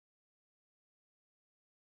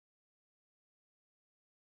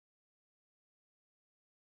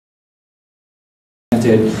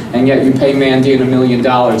implemented, and yet you pay Mandy $1 million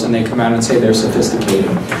and they come out and say they're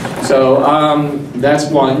sophisticated. So that's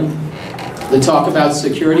one. They talk about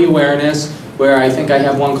security awareness, where I think I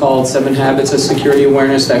have one called 7 Habits of Security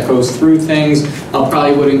Awareness that goes through things. I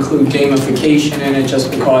probably would include gamification in it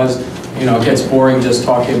just because, you know, it gets boring just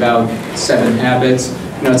talking about 7 habits.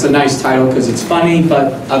 You know, it's a nice title because it's funny,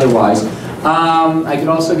 but otherwise. I could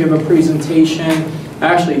also give a presentation,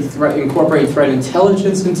 actually incorporate threat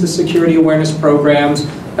intelligence into security awareness programs.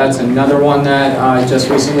 That's another one that I just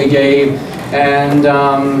recently gave. And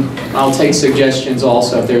I'll take suggestions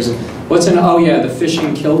also if there's oh yeah, the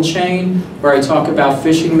phishing kill chain, where I talk about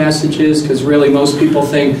phishing messages, because really most people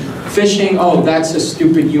think phishing, oh, that's a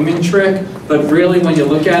stupid human trick, but really when you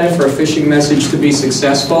look at it, for a phishing message to be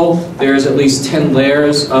successful, there's at least 10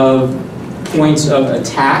 layers of points of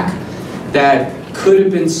attack that could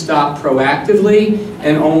have been stopped proactively,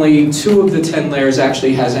 and only 2 of the 10 layers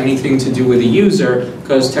actually has anything to do with the user,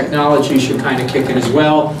 because technology should kind of kick in as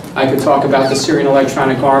well. I could talk about the Syrian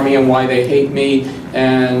Electronic Army and why they hate me,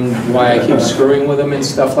 and why I keep screwing with them and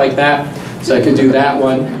stuff like that. So I could do that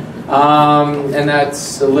one. And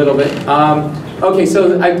that's a little bit. Okay,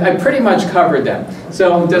 so I pretty much covered them.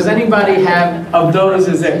 So does anybody have, of those,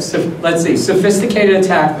 let's see, sophisticated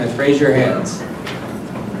attack myth, raise your hands.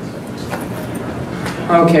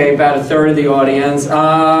 Okay, about a third of the audience.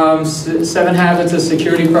 7 Habits of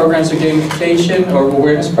Security Programs or Gamification or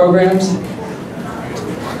Awareness Programs?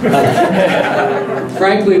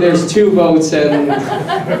 Frankly, there's 2 votes, and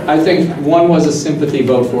I think one was a sympathy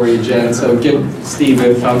vote for you, Jen, so give Steve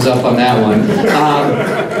a thumbs up on that one.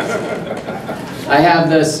 I have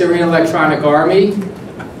the Syrian Electronic Army.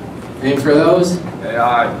 Any for those?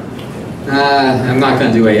 AI. I'm not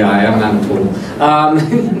going to do AI, I'm not a fool.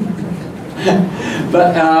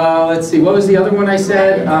 But let's see, what was the other one I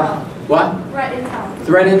said? What? Threat intel.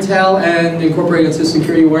 Threat intel and incorporate into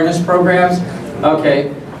security awareness programs.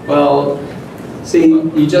 Okay, well, see,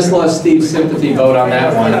 you just lost Steve's sympathy vote on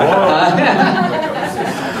that one.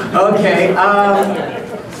 Okay,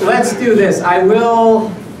 let's do this.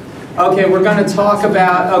 Okay, we're going to talk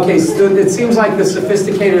about, okay, so it seems like the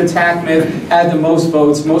sophisticated attack myth had the most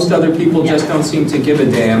votes. Most other people just don't seem to give a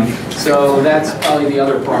damn. So that's probably the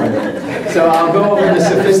other part of it. So I'll go over the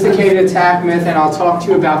sophisticated attack myth, and I'll talk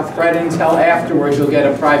to you about threat intel afterwards. You'll get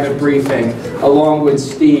a private briefing along with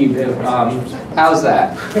Steve. How's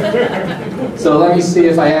that? So let me see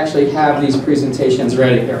if I actually have these presentations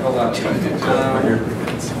ready. Here, hold on.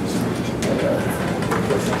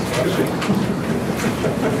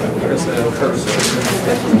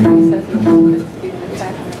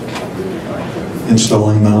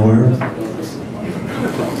 Installing malware.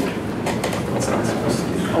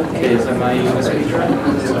 Okay, is that my USB drive?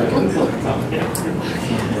 I'm trying to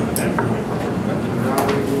remember.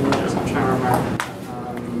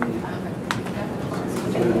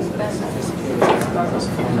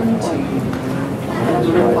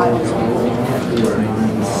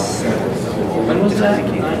 When was that?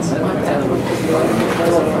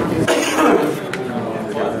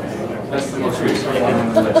 That's the most recent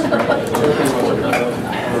one.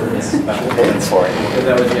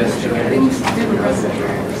 That was yesterday. I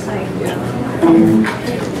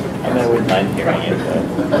mean, I wouldn't mind hearing it,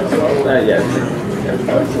 but... yeah.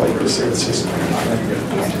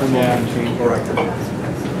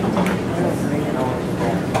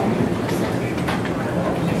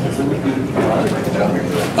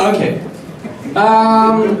 Okay.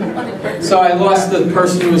 So I lost the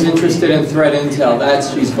person who was interested in threat intel.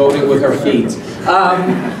 She's voting with her feet.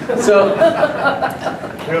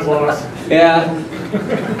 Here's lost. Yeah.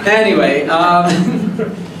 Anyway,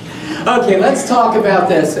 okay, let's talk about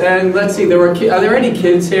this. And let's see, are there any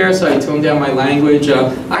kids here? So I toned down my language.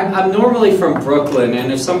 I'm normally from Brooklyn,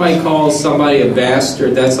 and if somebody calls somebody a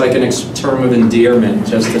bastard, that's like an term of endearment,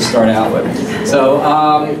 just to start out with. So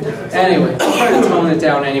anyway, I'll try to tone it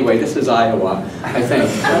down anyway. This is Iowa, I think.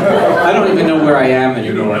 I don't even know where I am anymore.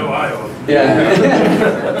 You don't know Iowa.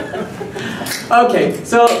 Yeah. Okay,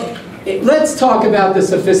 so let's talk about the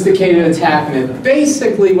sophisticated attack myth.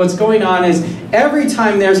 Basically, what's going on is every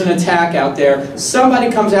time there's an attack out there, somebody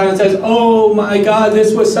comes out and says, oh my God,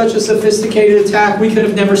 this was such a sophisticated attack, we could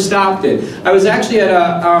have never stopped it. I was actually at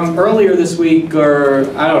earlier this week, or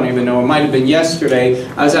I don't even know, it might have been yesterday,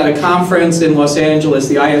 I was at a conference in Los Angeles,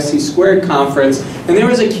 the ISC Squared conference, and there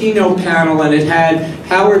was a keynote panel, and it had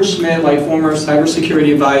Howard Schmidt, like former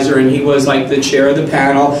cybersecurity advisor, and he was like the chair of the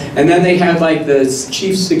panel, and then they had like the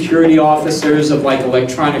chief security officers of like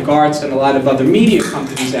Electronic Arts and a lot of other media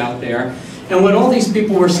companies out there. And what all these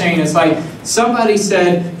people were saying is like, somebody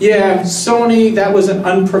said, yeah, Sony, that was an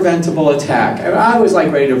unpreventable attack. And I was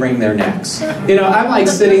like ready to wring their necks. You know, I'm like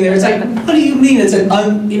sitting there, it's like, what do you mean it's it's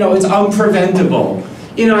unpreventable?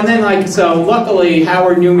 You know, and then like, so luckily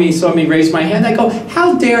Howard knew me, saw me raise my hand. I go,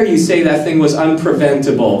 how dare you say that thing was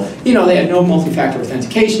unpreventable? You know, they had no multi-factor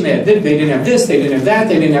authentication, they didn't have this, they didn't have that,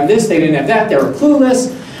 they didn't have this, they didn't have that, they were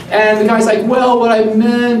clueless. And the guy's like, well, what I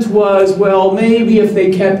meant was, well, maybe if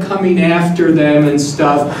they kept coming after them and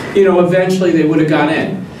stuff, you know, eventually they would have gone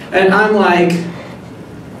in. And I'm like,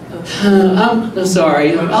 I'm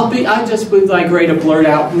sorry, I just would like ready to blurt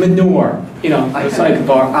out manure. You know, it's like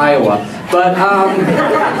Iowa. But,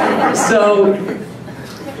 so,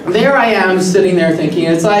 there I am sitting there thinking,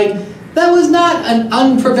 it's like, that was not an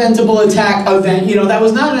unpreventable attack event, you know, that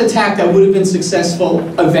was not an attack that would have been successful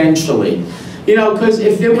eventually. You know, because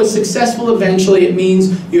if it was successful eventually, it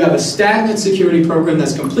means you have a stagnant security program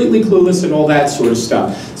that's completely clueless and all that sort of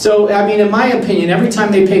stuff. So, I mean, in my opinion, every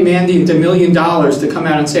time they pay Mandiant $1 million to come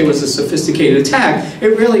out and say it was a sophisticated attack,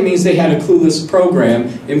 it really means they had a clueless program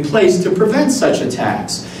in place to prevent such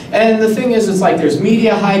attacks. And the thing is, it's like there's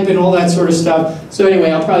media hype and all that sort of stuff. So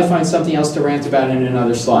anyway, I'll probably find something else to rant about in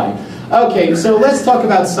another slide. Okay, so let's talk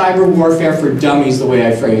about cyber warfare for dummies, the way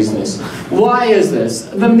I phrase this. Why is this?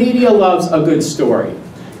 The media loves a good story.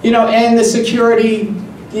 You know, and the security,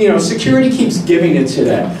 you know, security keeps giving it to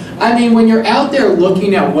them. I mean, when you're out there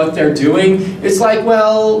looking at what they're doing, it's like,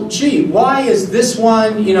 well, gee, why is this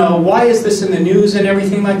one, you know, why is this in the news and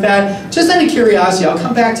everything like that? Just out of curiosity, I'll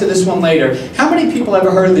come back to this one later. How many people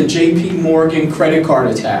ever heard of the JP Morgan credit card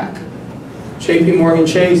attack? JP Morgan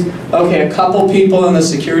Chase? Okay, a couple people in the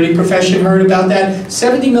security profession heard about that.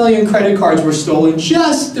 70 million credit cards were stolen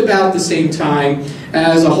just about the same time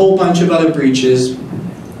as a whole bunch of other breaches.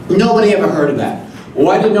 Nobody ever heard of that.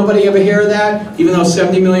 Why did nobody ever hear of that, even though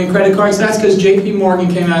 70 million credit cards? That's because JP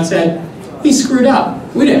Morgan came out and said, we screwed up.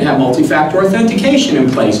 We didn't have multi-factor authentication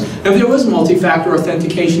in place. If there was multi-factor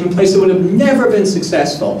authentication in place, it would have never been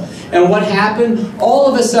successful. And what happened?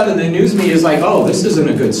 All of a sudden, the news media is like, oh, this isn't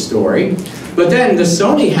a good story. But then the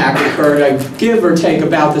Sony hack occurred, give or take,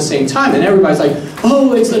 about the same time. And everybody's like,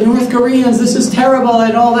 oh, it's the North Koreans, this is terrible,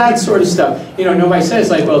 and all that sort of stuff. You know, nobody says,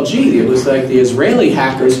 like, well, gee, it was like the Israeli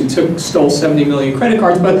hackers who stole 70 million credit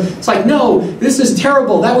cards. But it's like, no, this is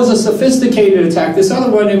terrible. That was a sophisticated attack. This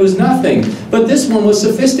other one, it was nothing. But this one was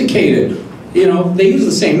sophisticated. You know, they use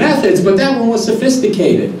the same methods, but that one was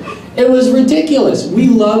sophisticated. It was ridiculous. We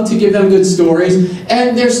love to give them good stories,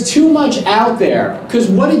 and there's too much out there. Because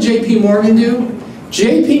what did JP Morgan do?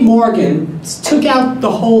 JP Morgan took out the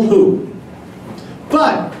whole who.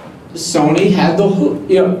 But Sony had the who.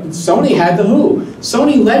 You know, Sony had the who.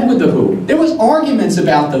 Sony led with the who. There was arguments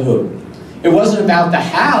about the who. It wasn't about the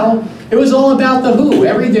how. It was all about the who.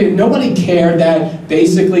 Every day, nobody cared that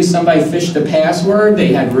basically somebody phished the password.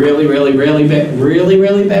 They had really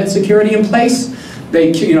bad security in place.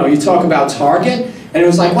 They, you know, you talk about Target, and it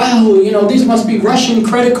was like, wow, you know, these must be Russian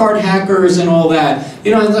credit card hackers and all that.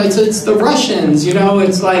 You know, it's the Russians, you know,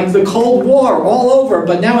 it's like the Cold War all over,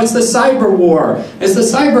 but now it's the cyber war. It's the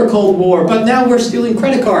cyber Cold War, but now we're stealing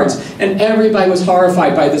credit cards. And everybody was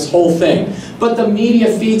horrified by this whole thing. But the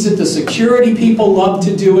media feeds it, the security people love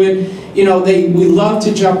to do it. You know, we love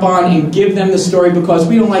to jump on and give them the story because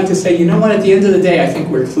we don't like to say, you know what, at the end of the day, I think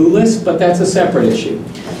we're clueless, but that's a separate issue.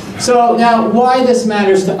 So now, why this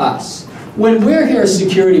matters to us? When we're here as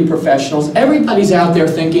security professionals, everybody's out there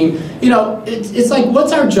thinking, you know, it's like,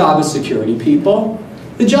 what's our job as security people?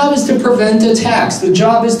 The job is to prevent attacks. The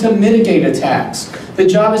job is to mitigate attacks. The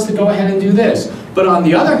job is to go ahead and do this. But on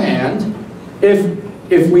the other hand,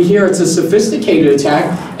 if we hear it's a sophisticated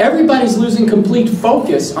attack, everybody's losing complete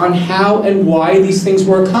focus on how and why these things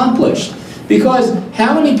were accomplished. Because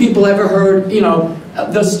how many people ever heard, you know,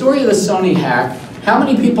 the story of the Sony hack? How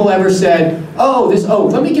many people ever said, oh,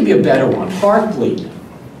 let me give you a better one, Heartbleed.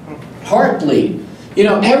 Heartbleed. You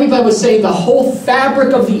know, everybody was saying the whole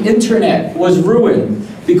fabric of the internet was ruined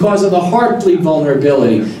because of the Heartbleed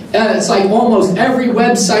vulnerability. And it's like almost every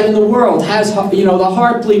website in the world has, you know, the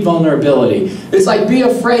Heartbleed vulnerability. It's like, be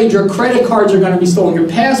afraid, your credit cards are going to be stolen, your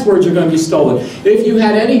passwords are going to be stolen. If you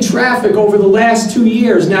had any traffic over the last 2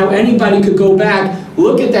 years, now anybody could go back,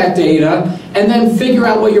 look at that data, and then figure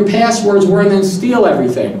out what your passwords were and then steal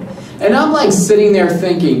everything. And I'm like sitting there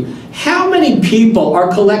thinking, how many people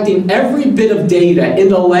are collecting every bit of data in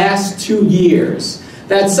the last 2 years?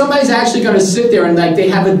 That somebody's actually going to sit there and like they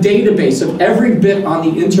have a database of every bit on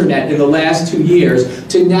the internet in the last 2 years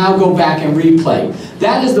to now go back and replay.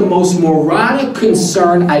 That is the most moronic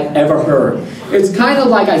concern I've ever heard. It's kind of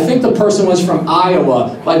like, I think the person was from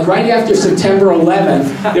Iowa, like right after September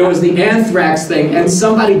 11th, there was the anthrax thing, and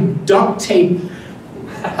somebody duct taped,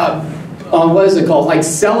 what is it called, like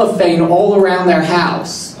cellophane all around their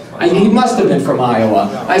house. He must have been from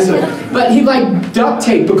Iowa. I said, but he like duct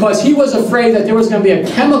taped because he was afraid that there was going to be a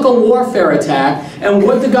chemical warfare attack, and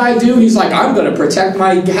what did the guy do? He's like, I'm going to protect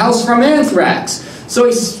my house from anthrax. So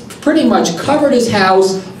he pretty much covered his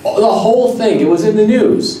house, the whole thing. It was in the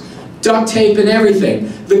news. Duct tape and everything.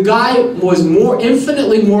 The guy was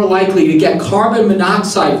infinitely more likely to get carbon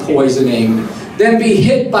monoxide poisoning than be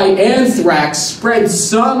hit by anthrax spread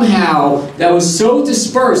somehow that was so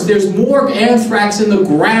dispersed. There's more anthrax in the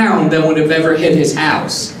ground than would have ever hit his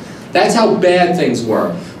house. That's how bad things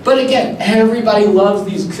were. But again, everybody loves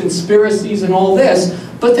these conspiracies and all this.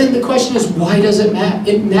 But then the question is, why does it matter?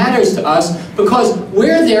 It matters to us because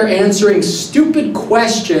we're there answering stupid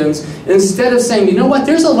questions instead of saying, you know what,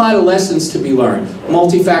 there's a lot of lessons to be learned.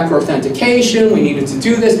 Multi-factor authentication, we needed to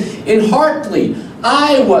do this. In Hartley,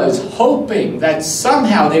 I was hoping that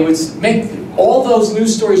somehow they would make all those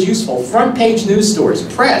news stories useful. Front page news stories,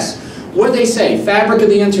 press. What do they say? Fabric of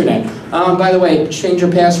the internet. By the way, change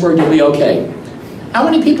your password, you'll be okay. How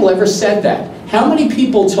many people ever said that? How many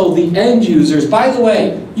people told the end users, by the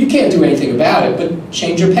way, you can't do anything about it, but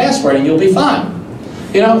change your password and you'll be fine?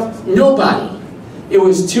 You know, nobody. It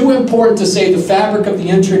was too important to say the fabric of the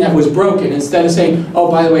internet was broken instead of saying, oh,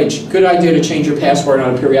 by the way, good idea to change your password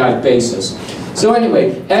on a periodic basis. So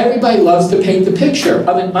anyway, everybody loves to paint the picture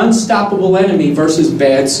of an unstoppable enemy versus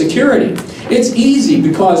bad security. It's easy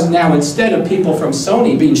because now instead of people from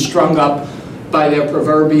Sony being strung up by their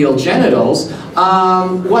proverbial genitals,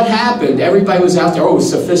 what happened? Everybody was out there, oh,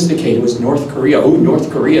 sophisticated, it was North Korea. Oh, North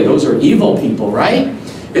Korea, those are evil people, right?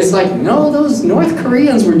 It's like, no, those North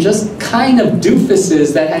Koreans were just kind of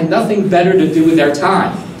doofuses that had nothing better to do with their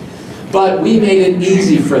time. But we made it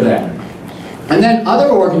easy for them. And then other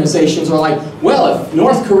organizations are like, well, if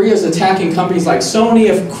North Korea is attacking companies like Sony,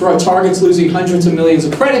 if Target's losing hundreds of millions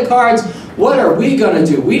of credit cards, what are we going to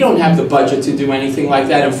do? We don't have the budget to do anything like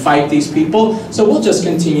that and fight these people, so we'll just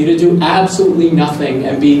continue to do absolutely nothing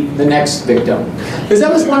and be the next victim. Because that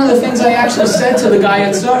was one of the things I actually said to the guy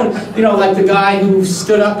at Sony, you know, like the guy who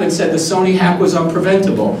stood up and said the Sony hack was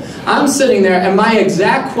unpreventable. I'm sitting there and my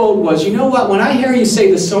exact quote was, you know what, when I hear you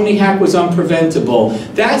say the Sony hack was unpreventable,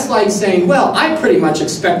 that's like saying, well, I pretty much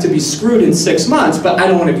expect to be screwed in 6 months, but I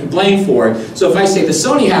don't want to be blamed for it. So if I say the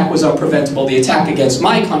Sony hack was unpreventable, the attack against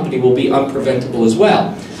my company will be unpreventable as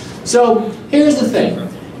well. So here's the thing.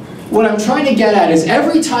 What I'm trying to get at is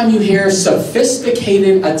every time you hear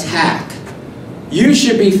sophisticated attack, you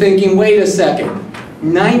should be thinking, wait a second,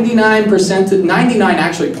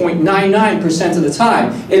 99.99% of the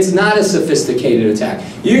time, it's not a sophisticated attack.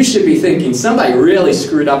 You should be thinking somebody really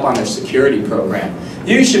screwed up on their security program.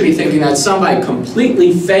 You should be thinking that somebody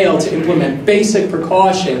completely failed to implement basic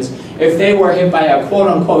precautions if they were hit by a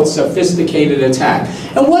quote-unquote sophisticated attack.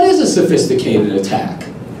 And what is a sophisticated attack?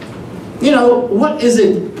 You know, what is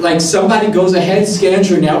it? Like somebody goes ahead, scans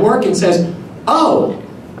your network and says, oh,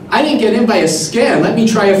 I didn't get in by a scan, let me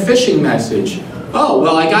try a phishing message. Oh,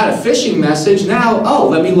 well, I got a phishing message now. Oh,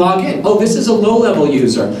 let me log in. Oh, this is a low-level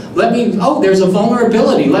user. Oh, there's a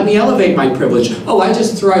vulnerability. Let me elevate my privilege. Oh, I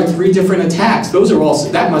just threw out 3 different attacks. Those are all,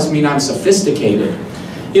 that must mean I'm sophisticated.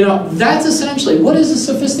 You know, that's essentially, what is a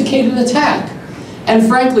sophisticated attack? And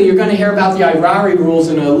frankly, you're going to hear about the Ira rules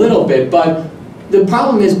in a little bit, but the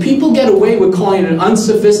problem is people get away with calling it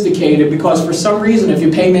unsophisticated because for some reason, if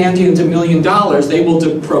you pay Mentem $1 million, they will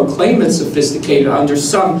proclaim it sophisticated under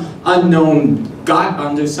some unknown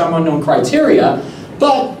criteria.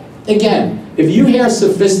 But again, if you hear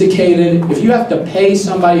sophisticated, if you have to pay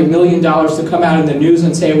somebody $1 million to come out in the news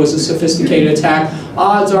and say it was a sophisticated attack,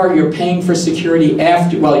 odds are you're paying for security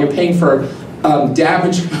after, well, you're paying for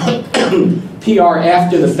damage PR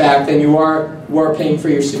after the fact than you were paying for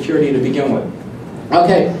your security to begin with.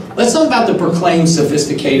 Okay, let's talk about the proclaimed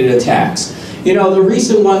sophisticated attacks. You know, the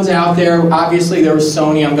recent ones out there, obviously there was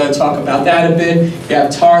Sony, I'm going to talk about that a bit. You have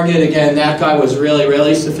Target, again, that guy was really,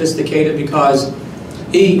 really sophisticated because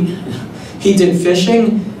he did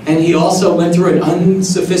phishing and he also went through an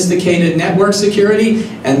unsophisticated network security,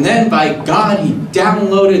 and then by God, he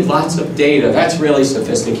downloaded lots of data. That's really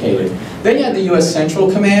sophisticated. Then you had the US Central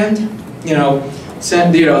Command,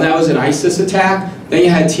 that was an ISIS attack. Then you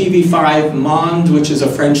had TV5 Monde, which is a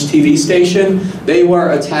French TV station. They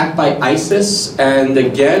were attacked by ISIS, and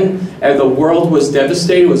again, the world was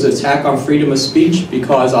devastated. It was an attack on freedom of speech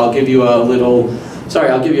because I'll give you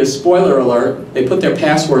a spoiler alert. They put their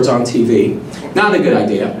passwords on TV. Not a good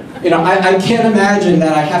idea. You know, I can't imagine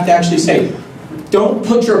that I have to actually say, don't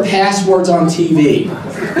put your passwords on TV,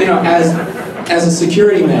 you know, as a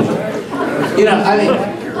security measure. You know,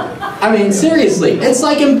 I mean, seriously, it's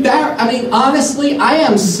like I mean, honestly, I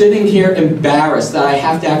am sitting here embarrassed that I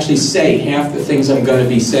have to actually say half the things I'm going to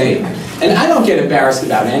be saying. And I don't get embarrassed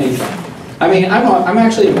about anything. I mean, I'm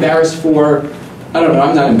actually embarrassed for, I don't know,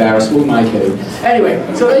 I'm not embarrassed, who am I kidding?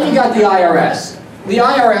 Anyway, so then you got the IRS. The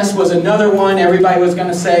IRS was another one. Everybody was going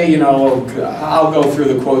to say, you know, I'll go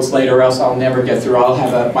through the quotes later, or else I'll never get through. I'll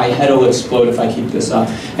have my head will explode if I keep this up.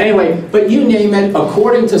 Anyway, but you name it,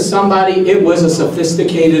 according to somebody, it was a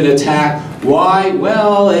sophisticated attack. Why?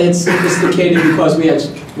 Well, it's sophisticated because we had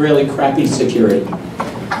really crappy security.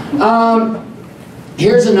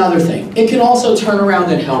 Here's another thing. It can also turn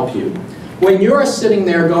around and help you. When you're sitting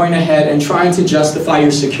there going ahead and trying to justify your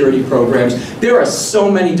security programs, there are so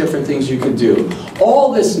many different things you could do.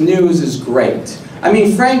 All this news is great. I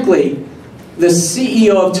mean, frankly, the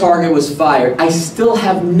CEO of Target was fired. I still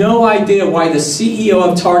have no idea why the CEO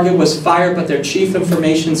of Target was fired, but their chief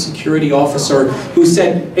information security officer who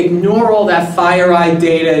said, ignore all that FireEye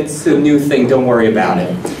data, it's a new thing, don't worry about it.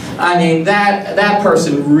 I mean, that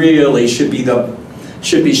person really should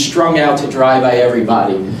be strung out to dry by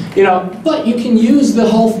everybody. You know, but you can use the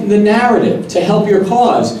narrative to help your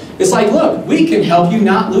cause. It's like, look, we can help you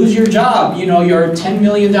not lose your job, you know, your $10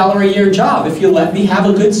 million a year job if you let me have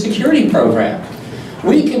a good security program.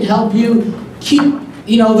 We can help you keep,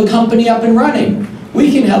 you know, the company up and running.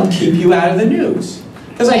 We can help keep you out of the news.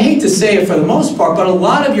 Because I hate to say it for the most part, but a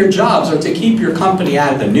lot of your jobs are to keep your company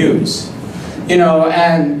out of the news. You know,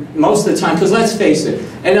 and most of the time, because let's face it,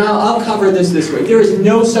 and I'll cover this way, there is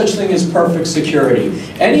no such thing as perfect security.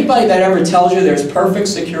 Anybody that ever tells you there's perfect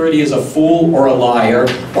security is a fool or a liar,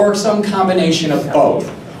 or some combination of both.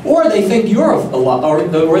 Or they think you're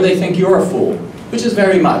or they think you're a fool, which is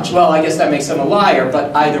very much. Well, I guess that makes them a liar,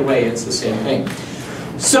 but either way, it's the same thing.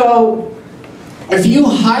 So, if you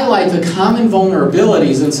highlight the common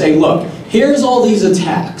vulnerabilities and say, look, here's all these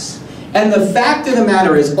attacks, and the fact of the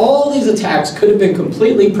matter is all these attacks could have been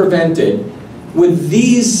completely prevented with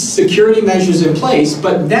these security measures in place,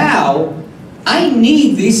 but now I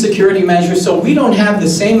need these security measures so we don't have the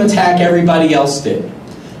same attack everybody else did.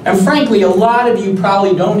 And frankly, a lot of you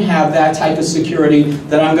probably don't have that type of security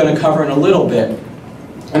that I'm going to cover in a little bit.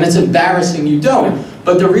 And it's embarrassing you don't.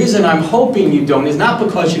 But the reason I'm hoping you don't is not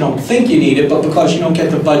because you don't think you need it, but because you don't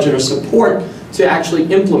get the budget or support to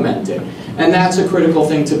actually implement it. And that's a critical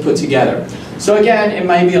thing to put together. So again, it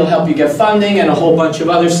might be it'll help you get funding and a whole bunch of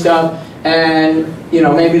other stuff. And you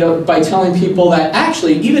know, maybe by telling people that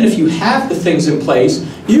actually, even if you have the things in place,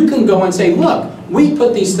 you can go and say, look, we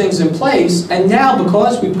put these things in place, and now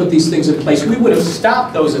because we put these things in place, we would have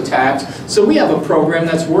stopped those attacks, so we have a program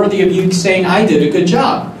that's worthy of you saying, I did a good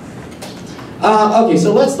job. Okay,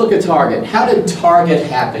 so let's look at Target. How did Target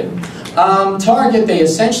happen? Target, they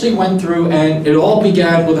essentially went through and it all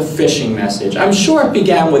began with a phishing message. I'm sure it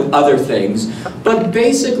began with other things, but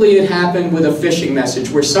basically it happened with a phishing message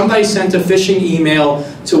where somebody sent a phishing email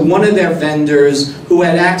to one of their vendors who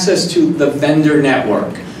had access to the vendor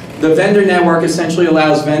network. The vendor network essentially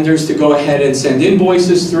allows vendors to go ahead and send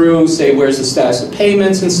invoices through, say where's the status of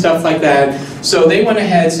payments and stuff like that. So they went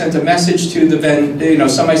ahead, sent a message to the vendor, you know,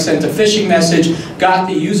 somebody sent a phishing message, got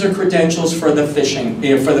the user credentials for the phishing,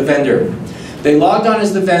 you know, for the vendor. They logged on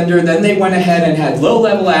as the vendor, then they went ahead and had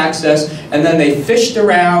low-level access, and then they fished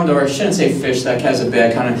around, or I shouldn't say fish, that has a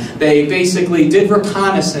bad kind of, they basically did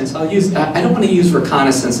reconnaissance. I don't want to use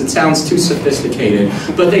reconnaissance, it sounds too sophisticated,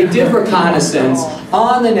 but they did reconnaissance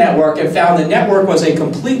on the network and found the network was a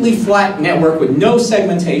completely flat network with no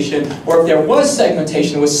segmentation, or if there was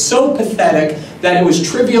segmentation, it was so pathetic that it was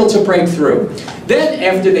trivial to break through. Then,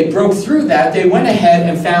 after they broke through that, they went ahead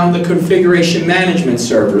and found the configuration management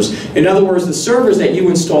servers. In other words, the servers that you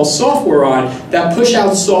install software on that push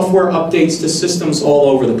out software updates to systems all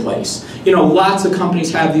over the place. You know, lots of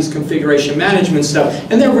companies have these configuration management stuff,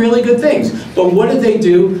 and they're really good things. But what did they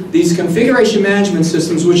do? These configuration management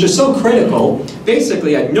systems, which are so critical,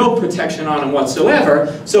 basically had no protection on them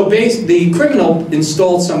whatsoever. So the criminal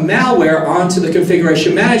installed some malware onto the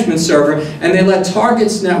configuration management server, and they let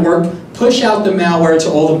Target's network push out the malware to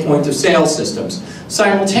all the point-of-sale systems.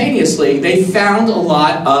 Simultaneously, they found a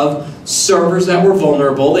lot of servers that were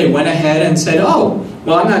vulnerable. They went ahead and said, oh,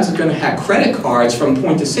 well, I'm not just going to hack credit cards from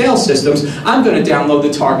point-of-sale systems. I'm going to download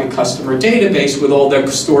the Target customer database with all their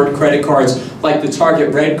stored credit cards, like the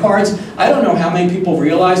Target Red cards. I don't know how many people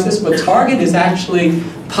realize this, but Target is actually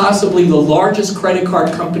possibly the largest credit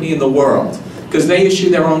card company in the world, because they issue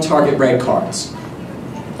their own Target Red cards.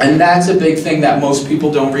 And that's a big thing that most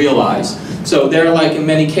people don't realize. So they're like, in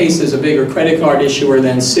many cases, a bigger credit card issuer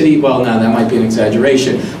than Citi. Well, no, that might be an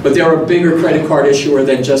exaggeration. But they're a bigger credit card issuer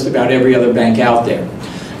than just about every other bank out there.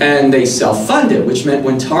 And they self-fund it, which meant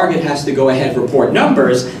when Target has to go ahead and report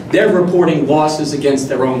numbers, they're reporting losses against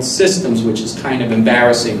their own systems, which is kind of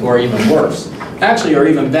embarrassing, or even worse. Actually, or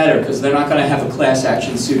even better, because they're not going to have a class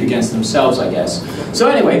action suit against themselves, I guess. So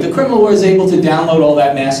anyway, the criminal was able to download all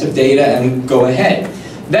that massive data and go ahead.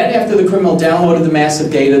 Then after the criminal downloaded the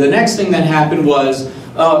massive data, the next thing that happened was,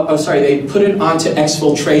 they put it onto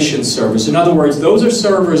exfiltration servers. In other words, those are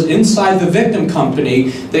servers inside the victim company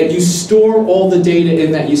that you store all the data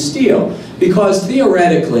in that you steal. Because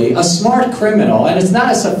theoretically, a smart criminal, and it's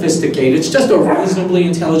not a sophisticated, it's just a reasonably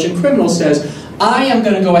intelligent criminal, says, I am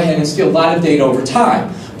going to go ahead and steal a lot of data over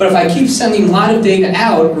time. But if I keep sending a lot of data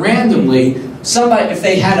out randomly, somebody, if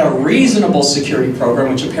they had a reasonable security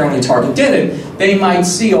program, which apparently Target didn't, they might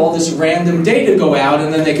see all this random data go out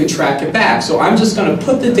and then they could track it back. So I'm just going to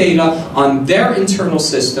put the data on their internal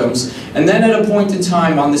systems, and then at a point in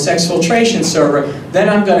time on this exfiltration server, then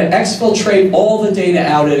I'm going to exfiltrate all the data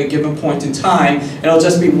out at a given point in time. It'll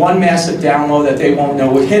just be one massive download that they won't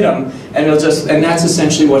know what hit them, and that's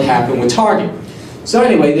essentially what happened with Target. So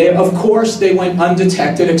anyway, of course, they went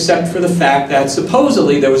undetected except for the fact that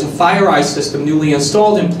supposedly there was a FireEye system newly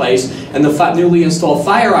installed in place, and the newly installed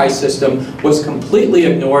FireEye system was completely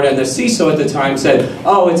ignored, and the CISO at the time said,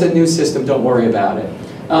 oh, it's a new system, don't worry about it.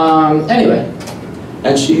 Anyway,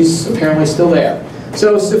 and she's apparently still there.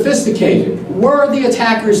 So sophisticated. Were the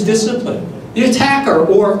attackers disciplined? The attacker,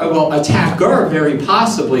 or, well, attacker very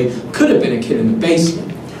possibly, could have been a kid in the basement.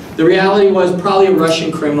 The reality was probably a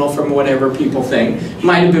Russian criminal from whatever people think.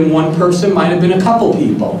 Might have been one person, might have been a couple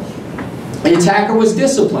people. The attacker was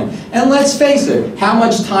disciplined. And let's face it, how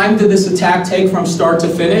much time did this attack take from start to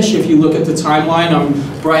finish? If you look at the timeline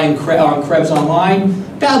on Brian Krebs Online,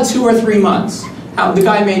 about 2 or 3 months. The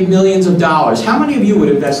guy made millions of dollars. How many of you would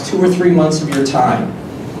invest 2 or 3 months of your time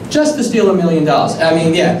just to steal $1 million? I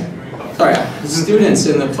mean, yeah. Sorry, students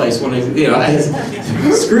in the place want to,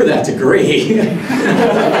 screw that degree.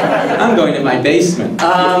 I'm going to my basement.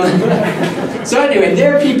 So anyway,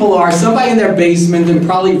 there people are, somebody in their basement in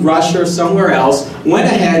probably Russia or somewhere else, went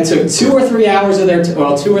ahead, took 2 or 3 hours of their, 2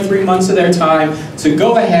 or 3 months of their time to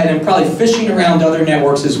go ahead and probably fishing around other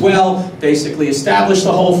networks as well, basically establish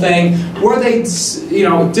the whole thing. Were they,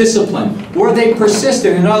 disciplined? Were they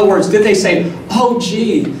persistent? In other words, did they say, oh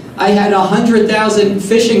gee, I had 100,000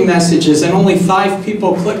 phishing messages and only 5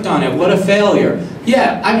 people clicked on it. What a failure.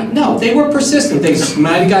 Yeah, I mean, no, they were persistent. They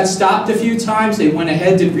might have got stopped a few times. They went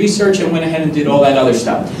ahead, did research, and went ahead and did all that other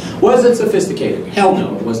stuff. Was it sophisticated? Hell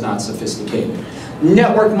no, it was not sophisticated.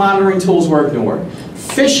 Network monitoring tools were ignored.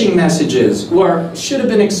 Phishing messages should have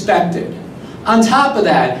been expected. On top of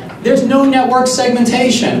that, there's no network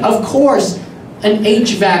segmentation. Of course, an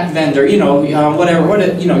HVAC vendor,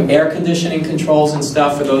 air conditioning controls and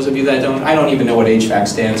stuff, for those of you that don't, I don't even know what HVAC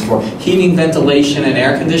stands for. Heating, ventilation, and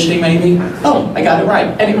air conditioning, maybe? Oh, I got it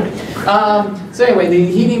right. Anyway. So anyway,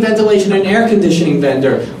 the heating, ventilation, and air conditioning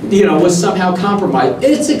vendor, was somehow compromised.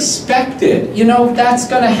 It's expected. That's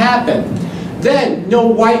going to happen. Then,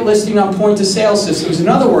 no whitelisting on point-of-sale systems. In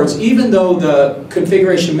other words, even though the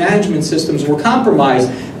configuration management systems were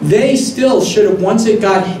compromised, they still should have, once it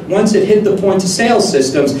hit the point-of-sale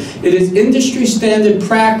systems, it is industry standard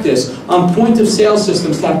practice on point-of-sale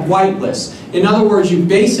systems to have whitelist. In other words, you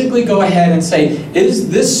basically go ahead and say,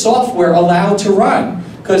 is this software allowed to run?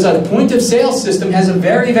 Because a point-of-sale system has a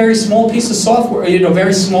very, very small piece of software,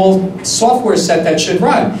 very small software set that should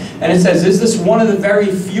run. And it says, is this one of the very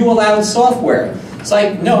few allowed software? It's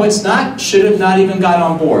like, no, it's not. Should have not even got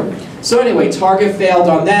on board. So anyway, Target failed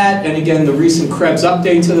on that. And again, the recent Krebs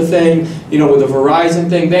update to the thing, with the Verizon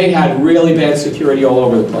thing, they had really bad security all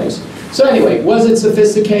over the place. So anyway, was it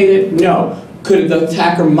sophisticated? No. Could the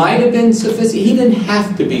attacker might have been sophisticated? He didn't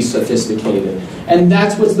have to be sophisticated. And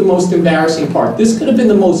that's what's the most embarrassing part. This could have been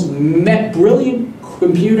the most brilliant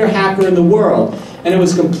computer hacker in the world, and it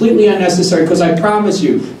was completely unnecessary, because I promise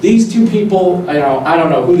you, these two people, I don't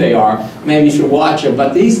know who they are, maybe you should watch them,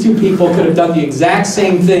 but these two people could have done the exact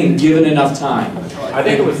same thing given enough time. I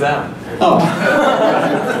think it was them. Oh.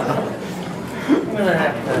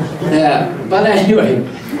 Yeah, but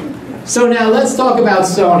anyway. So now let's talk about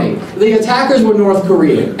Sony. The attackers were North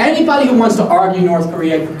Korean. Anybody who wants to argue North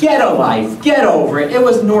Korea, get a life, get over it. It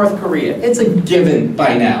was North Korea. It's a given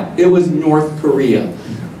by now. It was North Korea.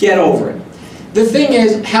 Get over it. the thing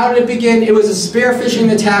is, how did it begin? It was a spear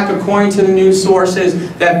phishing attack, according to the news sources.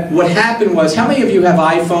 That what happened was, how many of you have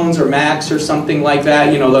iPhones or Macs or something like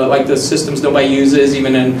that? You know, like the systems nobody uses,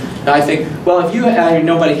 even in, I think, well, if you,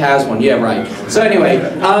 nobody has one, yeah, right. So anyway,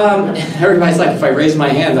 everybody's like, if I raise my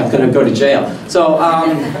hand, I'm going to go to jail. So,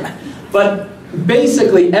 but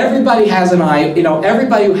basically, everybody has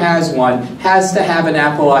everybody who has one has to have an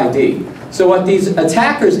Apple ID. So what these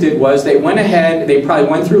attackers did was they went ahead, they probably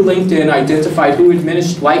went through LinkedIn, identified who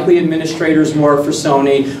likely administrators were for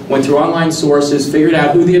Sony, went through online sources, figured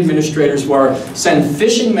out who the administrators were, sent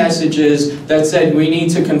phishing messages that said, we need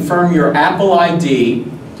to confirm your Apple ID.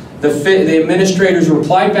 The administrators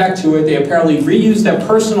replied back to it. They apparently reused their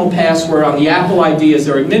personal password on the Apple ID as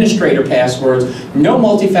their administrator passwords, no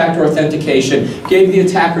multi-factor authentication, gave the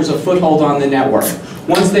attackers a foothold on the network.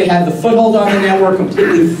 Once they had the foothold on the network,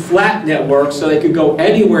 completely flat network, so they could go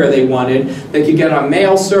anywhere they wanted. They could get on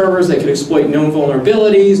mail servers, they could exploit known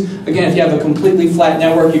vulnerabilities. Again, if you have a completely flat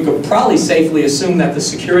network, you could probably safely assume that the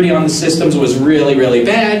security on the systems was really, really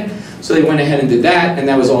bad. So they went ahead and did that, and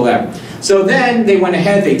that was all that. So then they went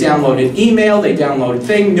ahead, they downloaded email, they downloaded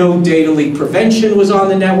thing, no data leak prevention was on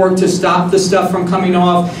the network to stop the stuff from coming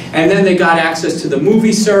off, and then they got access to the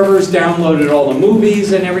movie servers, downloaded all the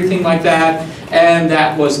movies and everything like that, and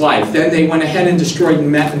that was life. Then they went ahead and destroyed,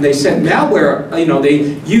 and they sent malware,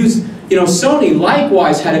 they used, Sony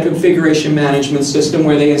likewise had a configuration management system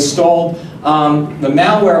where they installed the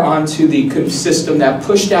malware onto the system that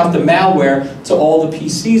pushed out the malware to all the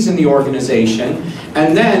PCs in the organization.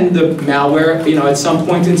 And then the malware, at some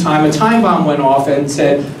point in time, a time bomb went off and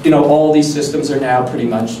said, all these systems are now pretty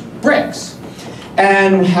much bricks.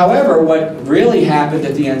 And however, what really happened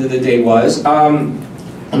at the end of the day was,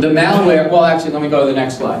 the malware, well actually let me go to the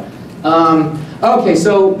next slide. Okay,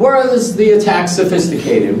 so was the attack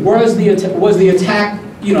sophisticated? Was the attack,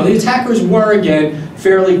 the attackers were again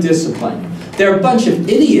fairly disciplined. They're a bunch of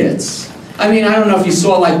idiots. I mean, I don't know if you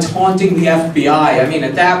saw like taunting the FBI. I mean,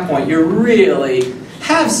 at that point, you really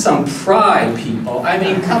have some pride, people. I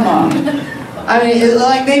mean, come on. I mean, it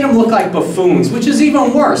like made them look like buffoons, which is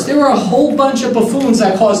even worse. There were a whole bunch of buffoons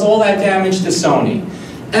that caused all that damage to Sony.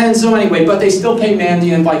 And so anyway, but they still paid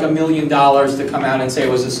Mentem like $1 million to come out and say it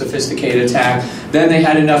was a sophisticated attack. Then they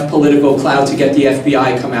had enough political clout to get the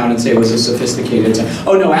FBI come out and say it was a sophisticated attack.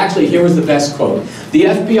 Oh no, actually, here was the best quote. The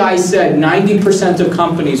FBI said 90% of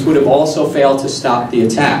companies would have also failed to stop the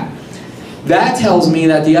attack. That tells me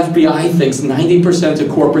that the FBI thinks 90% of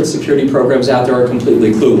corporate security programs out there are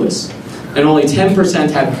completely clueless. And only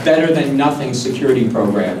 10% have better than nothing security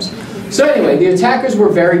programs. So anyway, the attackers were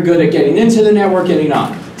very good at getting into the network, getting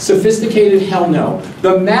on. Sophisticated, hell no.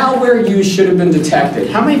 The malware use should have been detected.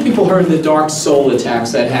 How many people heard of the Dark Soul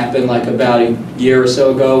attacks that happened like about a year or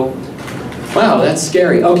so ago? Wow, that's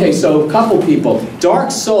scary. Okay, so a couple people.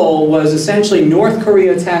 Dark Soul was essentially North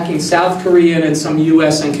Korea attacking South Korean and some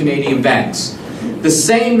US and Canadian banks. The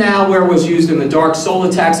same malware was used in the Dark Soul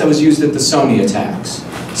attacks that was used at the Sony attacks.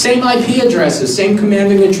 Same IP addresses, same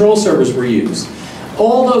command and control servers were used.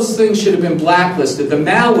 All those things should have been blacklisted. The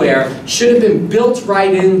malware should have been built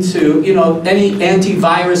right into, any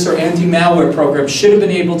antivirus or anti-malware program should have been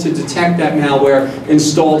able to detect that malware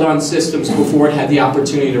installed on systems before it had the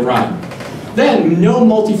opportunity to run. Then, no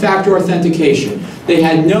multi-factor authentication. They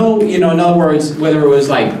had no, in other words, whether it was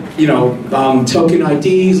like, token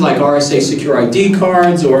IDs like RSA secure ID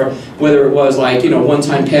cards, or whether it was like,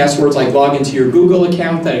 one-time passwords like log into your Google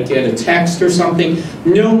account that get a text or something.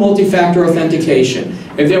 No multi-factor authentication.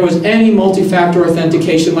 If there was any multi-factor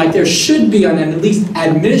authentication like there should be on at least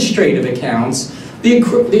administrative accounts,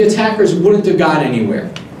 the attackers wouldn't have got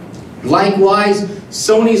anywhere. Likewise,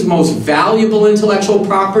 Sony's most valuable intellectual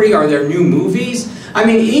property are their new movies. I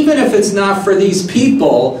mean, even if it's not for these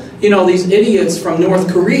people, these idiots from North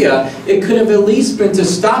Korea, it could have at least been to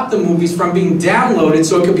stop the movies from being downloaded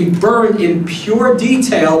so it could be burned in pure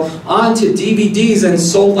detail onto DVDs and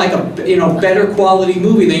sold like a better quality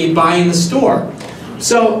movie than you buy in the store.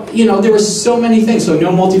 So, there were so many things. So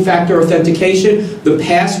no multi-factor authentication. The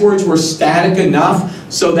passwords were static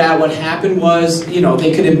enough so that what happened was, they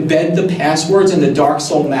could embed the passwords in the Dark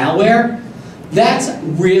Soul malware. That's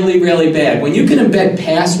really, really bad. When you can embed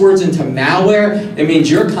passwords into malware, it means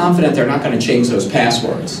you're confident they're not going to change those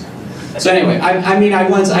passwords. So anyway,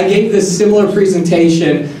 I gave this similar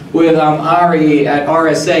presentation with Ari at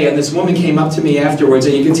RSA, and this woman came up to me afterwards,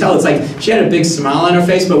 and you can tell it's like she had a big smile on her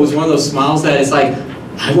face, but it was one of those smiles that is like,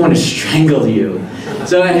 I want to strangle you.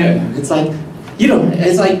 So anyway, it's like,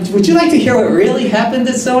 would you like to hear what really happened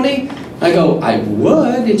at Sony? I go, I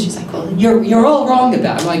would, and she's like, well, you're all wrong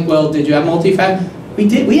about it. I'm like, well, did you have multi-factor?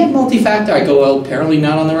 we had multi-factor. I go, well, apparently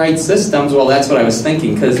not on the right systems. Well, that's what I was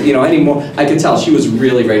thinking, because, you know, anymore, I could tell she was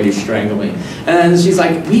really ready to strangle me. And she's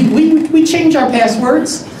like, we change our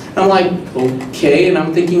passwords. And I'm like, okay, and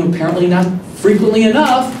I'm thinking apparently not frequently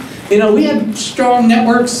enough. You know, we had strong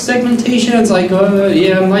network segmentation. It's like,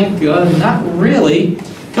 yeah, I'm like, not really.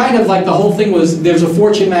 Kind of like the whole thing was, there's a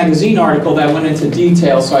Fortune magazine article that went into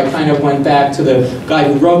detail, so I kind of went back to the guy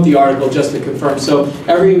who wrote the article just to confirm. So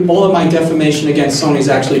all of my defamation against Sony is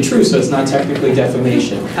actually true, so it's not technically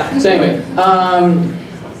defamation. So anyway,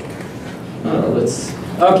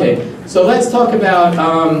 okay, so let's talk about,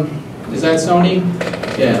 is that Sony?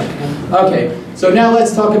 Yeah. Okay, so now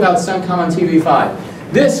let's talk about CENTCOM on TV5.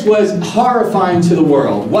 This was horrifying to the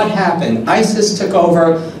world. What happened? ISIS took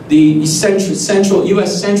over the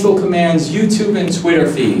U.S. Central Command's YouTube and Twitter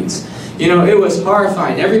feeds. You know, it was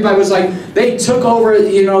horrifying. Everybody was like, they took over,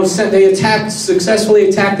 you know, they successfully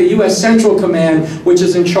attacked the U.S. Central Command, which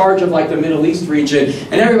is in charge of like the Middle East region.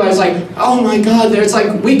 And everybody's like, oh my God, it's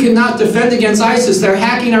like, we cannot defend against ISIS. They're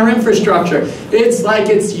hacking our infrastructure. It's like,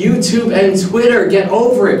 it's YouTube and Twitter. Get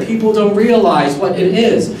over it. People don't realize what it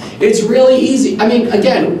is. It's really easy. I mean,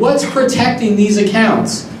 again, what's protecting these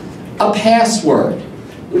accounts? A password.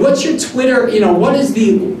 What's your Twitter, you know, what is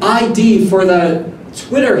the ID for the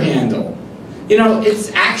Twitter handle? You know, it's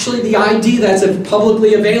actually the ID that's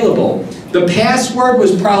publicly available. The password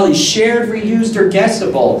was probably shared, reused, or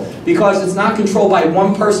guessable because it's not controlled by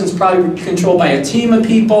one person, it's probably controlled by a team of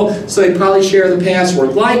people, so they probably share the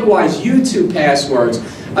password. Likewise, YouTube passwords.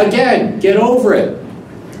 Again, get over it.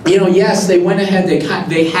 You know, yes, they went ahead,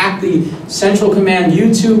 they hacked the Central Command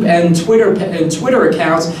YouTube and Twitter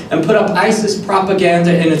accounts and put up ISIS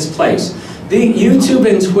propaganda in its place. The YouTube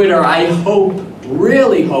and Twitter, I hope,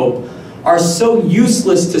 really hope, are so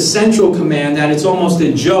useless to Central Command that it's almost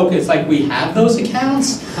a joke. It's like, we have those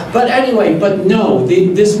accounts? But anyway, but no,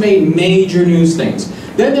 this made major news things.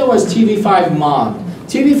 Then there was TV5 Monde.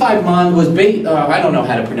 TV5 Monde was, I don't know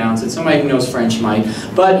how to pronounce it, somebody who knows French might,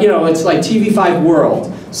 but you know, it's like TV5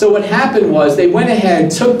 World. So what happened was they went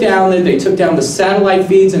ahead, took down the satellite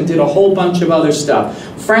feeds and did a whole bunch of other stuff.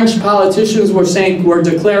 French politicians were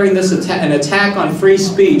declaring this an attack on free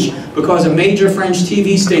speech because a major French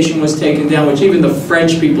TV station was taken down, which even the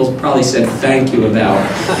French people probably said thank you about.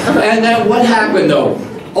 And then what happened though?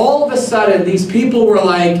 All of a sudden these people were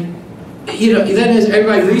like, you know, then as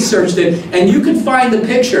everybody researched it, and you could find the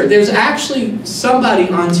picture. There's actually somebody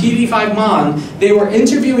on TV5 Monde, they were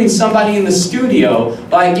interviewing somebody in the studio,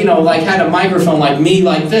 like, you know, like had a microphone like me,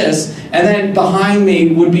 like this, and then behind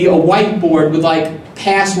me would be a whiteboard with like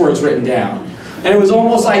passwords written down. And it was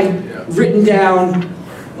almost like written down,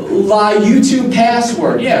 YouTube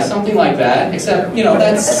password, yeah, something like that, except, you know,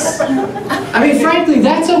 that's, I mean, frankly,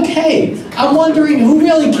 that's okay. I'm wondering who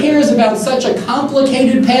really cares about such a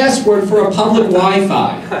complicated password for a public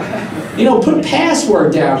Wi-Fi? You know, put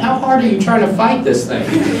password down. How hard are you trying to fight this thing?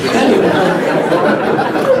 Anyway.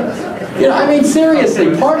 You know, I mean,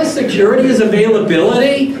 seriously, part of security is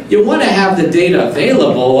availability. You want to have the data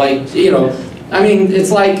available, like, you know, I mean,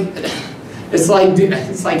 it's like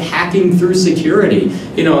hacking through security,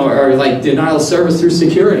 you know, or like denial of service through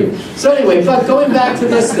security. So anyway, but going back to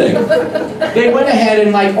this thing, they went ahead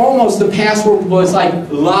and like almost the password was like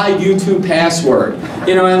YouTube password,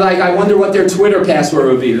 you know, and like I wonder what their Twitter password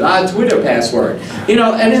would be, Twitter password, you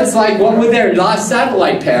know, and it's like what would their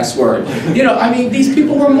satellite password, you know, I mean these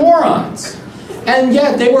people were morons. And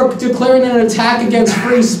yet they were declaring an attack against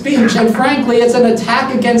free speech, and frankly it's an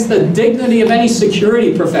attack against the dignity of any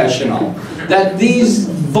security professional that these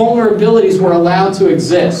vulnerabilities were allowed to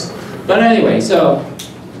exist. But anyway, so,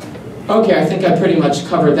 okay, I think I pretty much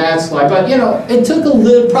covered that slide, but you know, it took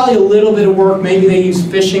probably a little bit of work. Maybe they used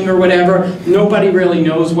phishing or whatever. Nobody really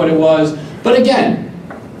knows what it was. But again,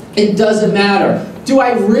 it doesn't matter. Do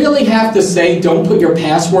I really have to say, don't put your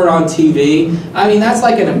password on TV? I mean, that's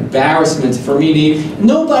like an embarrassment for me to...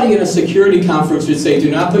 Nobody in a security conference would say,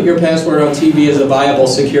 do not put your password on TV as a viable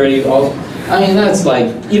security... I mean, that's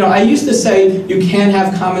like, you know, I used to say you can't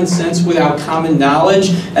have common sense without common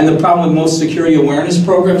knowledge, and the problem with most security awareness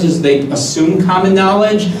programs is they assume common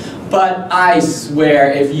knowledge. But I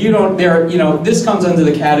swear, if you don't, you know, this comes under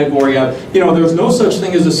the category of, you know, there's no such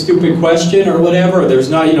thing as a stupid question or whatever. There's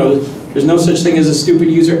not, you know, there's no such thing as a stupid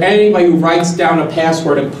user. Anybody who writes down a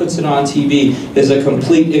password and puts it on TV is a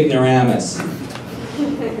complete ignoramus.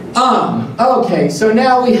 Okay, so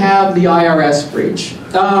now we have the IRS breach.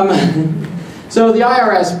 So the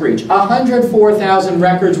IRS breach, 104,000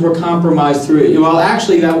 records were compromised through it. Well,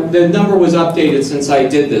 actually, the number was updated since I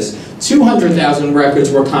did this. 200,000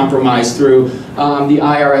 records were compromised through the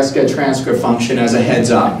IRS get transcript function as a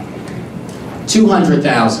heads up.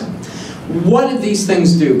 200,000. What did these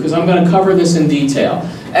things do? Because I'm going to cover this in detail.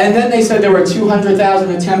 And then they said there were 200,000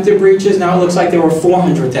 attempted breaches. Now it looks like there were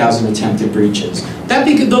 400,000 attempted breaches.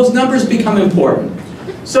 Those numbers become important.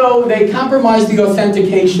 So they compromised the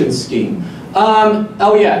authentication scheme.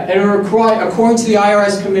 Oh yeah, and according to the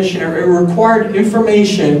IRS commissioner, it required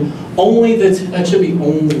information only that should be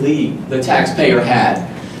only the taxpayer had.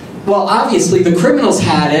 Well, obviously the criminals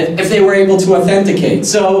had it if they were able to authenticate.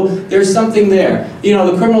 So there's something there. You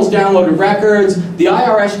know, the criminals downloaded records. The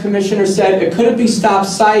IRS commissioner said it couldn't be stopped,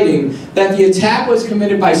 citing that the attack was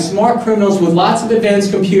committed by smart criminals with lots of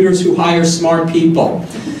advanced computers who hire smart people.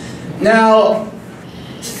 Now,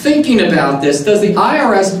 thinking about this, does the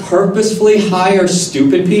IRS purposefully hire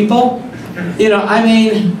stupid people? You know, I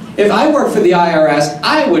mean, if I worked for the IRS,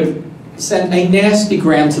 I would send a nasty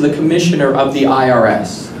gram to the commissioner of the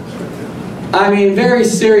IRS. I mean, very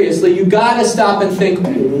seriously, you gotta stop and think,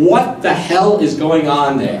 what the hell is going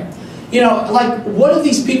on there? You know, like, what do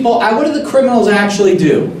these people, what do the criminals actually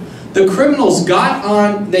do? The criminals got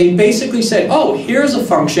on, they basically said, oh, here's a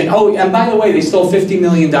function. Oh, and by the way, they stole $50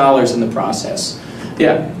 million in the process.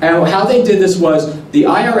 Yeah, and how they did this was, the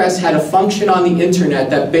IRS had a function on the internet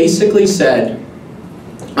that basically said,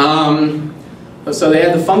 so they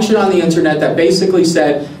had the function on the internet that basically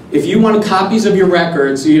said, if you want copies of your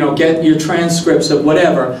records, you know, get your transcripts of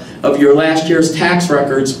whatever, of your last year's tax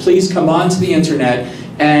records, please come onto the internet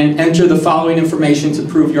and enter the following information to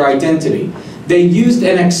prove your identity. They used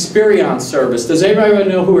an Experian service. Does anybody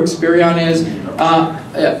know who Experian is?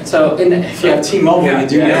 So if you have T-Mobile, you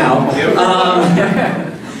do now.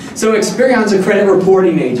 So Experian's a credit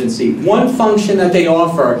reporting agency. One function that they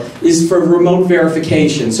offer is for remote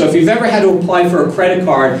verification. So if you've ever had to apply for a credit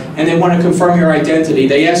card and they want to confirm your identity,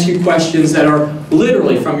 they ask you questions that are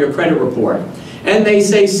literally from your credit report. And they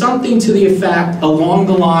say something to the effect along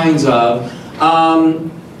the lines of,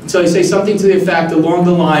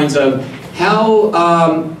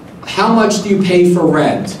 how much do you pay for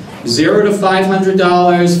rent? $0 to $500,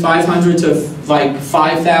 $500 to like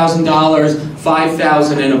 $5,000,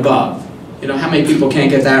 5,000 and above. You know, how many people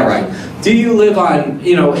can't get that right? Do you live on,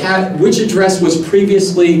 you know, which address was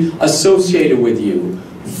previously associated with you?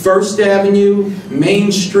 First Avenue,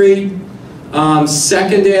 Main Street,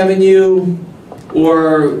 Second Avenue,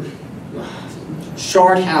 or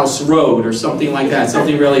Shard House Road, or something like that,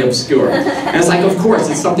 something really obscure. And it's like, of course,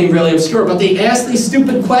 it's something really obscure, but they ask these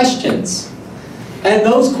stupid questions. And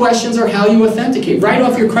those questions are how you authenticate, right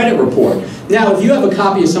off your credit report. Now, if you have a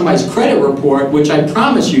copy of somebody's credit report, which I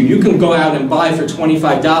promise you, you can go out and buy for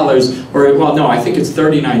 $25, or, well, no, I think it's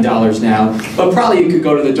 $39 now, but probably you could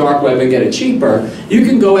go to the dark web and get it cheaper. You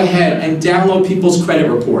can go ahead and download people's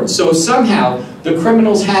credit reports. So somehow, the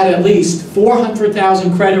criminals had at least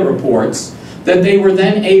 400,000 credit reports that they were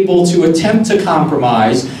then able to attempt to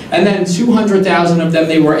compromise, and then 200,000 of them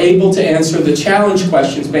they were able to answer the challenge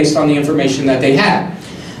questions based on the information that they had.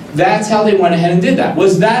 That's how they went ahead and did that.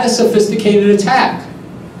 Was that a sophisticated attack?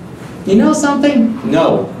 You know something?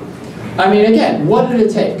 No. I mean, again, what did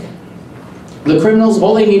it take? The criminals,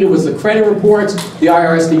 all they needed was the credit reports, the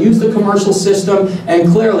IRS to use the commercial system,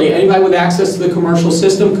 and clearly anybody with access to the commercial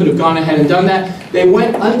system could have gone ahead and done that. They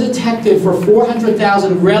went undetected for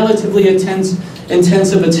 400,000 relatively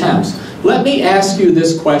intensive attempts. Let me ask you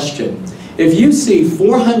this question. If you see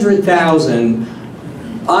 400,000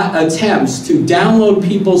 attempts to download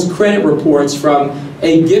people's credit reports from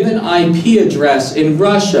a given IP address in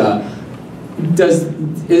Russia,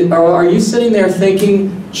 are you sitting there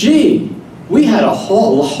thinking, gee, we had a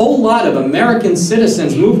whole lot of American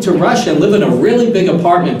citizens move to Russia and live in a really big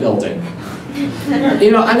apartment building?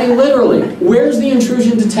 You know, I mean, literally, where's the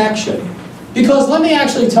intrusion detection? Because let me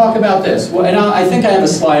actually talk about this. Well, and I think I have a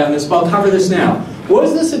slide on this, but I'll cover this now.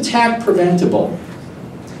 Was this attack preventable?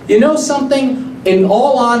 You know something? In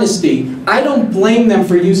all honesty, I don't blame them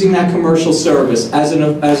for using that commercial service as an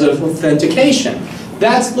authentication.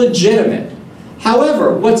 That's legitimate.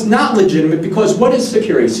 However, what's not legitimate, because what is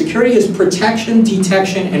security? Security is protection,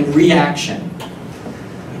 detection, and reaction.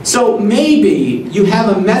 So maybe you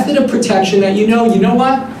have a method of protection that you know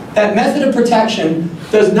what? That method of protection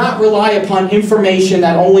does not rely upon information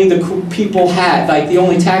that only the people had, like the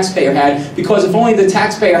only taxpayer had, because if only the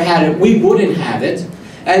taxpayer had it, we wouldn't have it.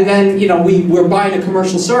 And then, you know, we're buying a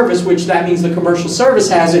commercial service, which that means the commercial service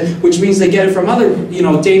has it, which means they get it from other, you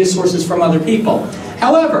know, data sources from other people.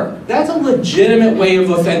 However, that's a legitimate way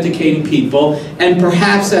of authenticating people, and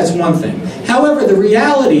perhaps that's one thing. However, the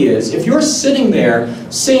reality is, if you're sitting there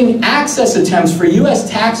seeing access attempts for US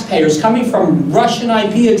taxpayers coming from Russian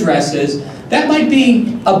IP addresses, that might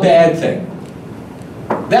be a bad thing.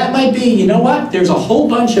 that might be, you know what, there's a whole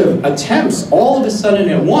bunch of attempts all of a sudden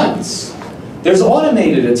at once. There's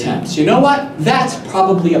automated attempts. You know what? That's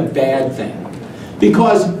probably a bad thing.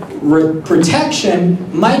 Because protection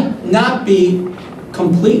might not be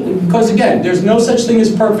complete, because again, there's no such thing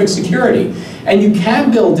as perfect security. And you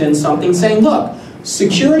can build in something saying, look,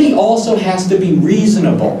 security also has to be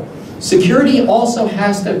reasonable. Security also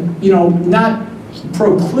has to, not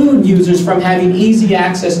preclude users from having easy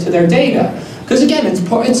access to their data. Because again,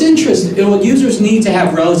 it's interesting. Users need to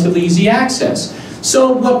have relatively easy access.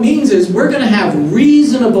 So what means is we're going to have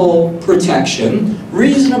reasonable protection,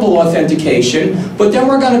 reasonable authentication, but then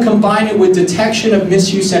we're going to combine it with detection of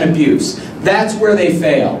misuse and abuse. That's where they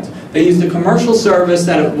failed. They used a commercial service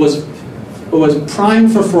that was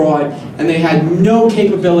primed for fraud, and they had no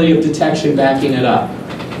capability of detection backing it up.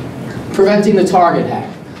 Preventing the target hack.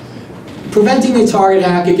 Preventing the target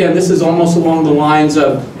hack, again, this is almost along the lines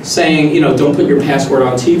of saying, don't put your password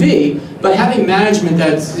on TV, but having management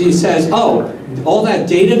that says, oh, all that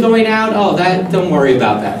data going out, oh, don't worry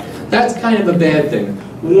about that. That's kind of a bad thing.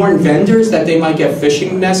 Warn vendors that they might get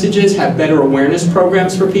phishing messages, have better awareness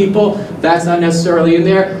programs for people. That's not necessarily in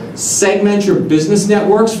there. Segment your business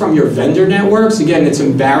networks from your vendor networks. Again, it's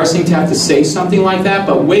embarrassing to have to say something like that,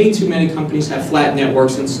 but way too many companies have flat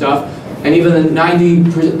networks and stuff. And even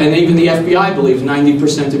the FBI believes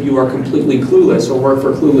 90% of you are completely clueless or work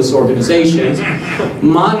for clueless organizations.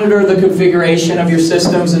 Monitor the configuration of your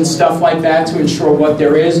systems and stuff like that to ensure what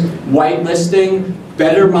there is. Whitelisting,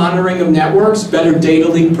 better monitoring of networks, better data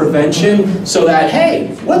leak prevention, so that,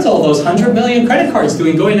 hey, what's all those 100 million credit cards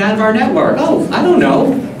doing going out of our network? Oh, I don't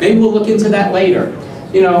know. Maybe we'll look into that later.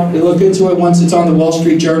 We look into it once it's on the Wall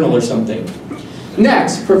Street Journal or something.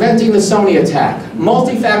 Next, preventing the Sony attack.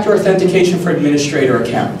 Multi-factor authentication for administrator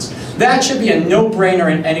accounts. That should be a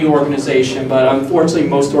no-brainer in any organization, but unfortunately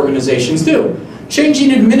most organizations do.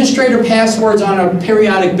 Changing administrator passwords on a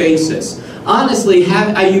periodic basis. Honestly,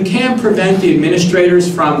 you can prevent the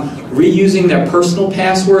administrators from reusing their personal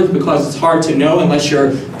passwords because it's hard to know unless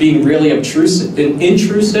you're being really intrusive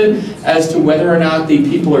as to whether or not the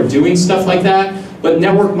people are doing stuff like that. But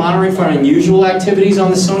network monitoring for unusual activities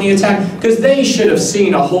on the Sony attack, because they should have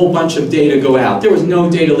seen a whole bunch of data go out. There was no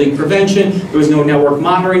data leak prevention, there was no network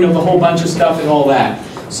monitoring of a whole bunch of stuff and all that.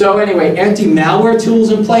 So anyway, anti-malware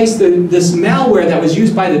tools in place. This malware that was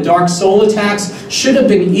used by the Dark Soul attacks should have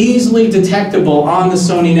been easily detectable on the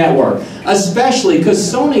Sony network, especially because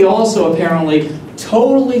Sony also apparently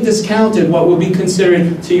totally discounted what would be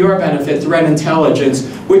considered, to your benefit, threat intelligence,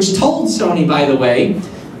 which told Sony, by the way,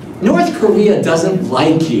 North Korea doesn't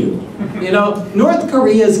like you. North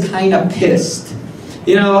Korea is kind of pissed.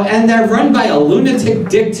 And they're run by a lunatic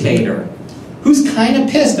dictator who's kind of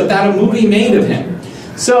pissed about a movie made of him.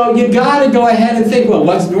 So you got to go ahead and think, well,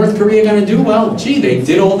 what's North Korea going to do? Well, gee, they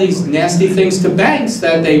did all these nasty things to banks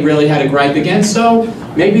that they really had a gripe against, so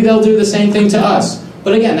maybe they'll do the same thing to us.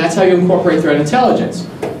 But again, that's how you incorporate threat intelligence.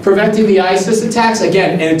 Preventing the ISIS attacks,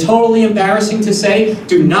 again, and totally embarrassing to say,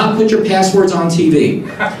 do not put your passwords on TV.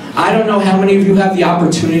 I don't know how many of you have the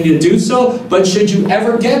opportunity to do so, but should you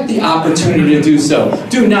ever get the opportunity to do so,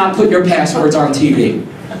 do not put your passwords on TV.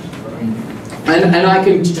 And I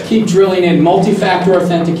can keep drilling in multi-factor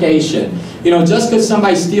authentication. Just because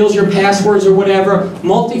somebody steals your passwords or whatever,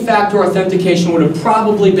 multi-factor authentication would have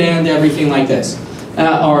probably banned everything like this.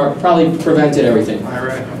 Or probably prevented everything. All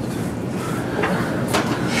right.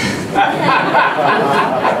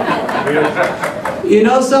 You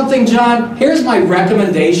know something, John? Here's my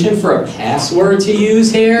recommendation for a password to use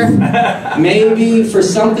here. Maybe for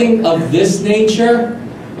something of this nature.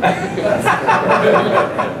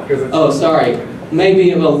 Oh, sorry.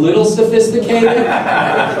 Maybe a little sophisticated.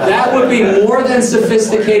 That would be more than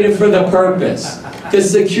sophisticated for the purpose. Because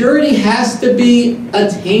security has to be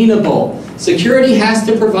attainable. Security has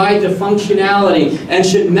to provide the functionality and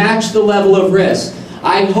should match the level of risk.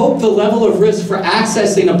 I hope the level of risk for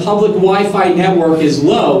accessing a public Wi-Fi network is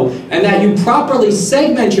low, and that you properly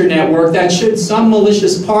segment your network, that should some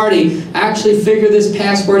malicious party actually figure this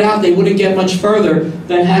password out, they wouldn't get much further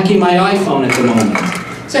than hacking my iPhone at the moment.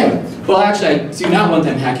 Same. Well, actually, I do not want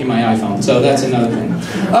them hacking my iPhone, so that's another thing.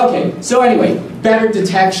 Okay, so anyway, better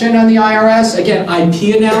detection on the IRS. Again,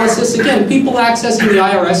 IP analysis. Again, people accessing the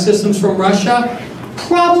IRS systems from Russia,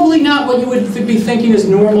 probably not what you would be thinking is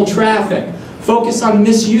normal traffic. Focus on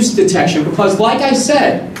misuse detection, because like I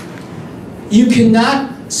said,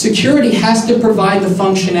 security has to provide the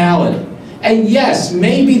functionality. And yes,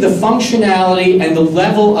 maybe the functionality and the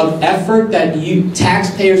level of effort that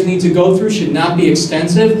taxpayers need to go through should not be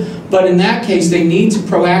extensive, but in that case, they need to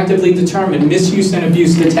proactively determine misuse and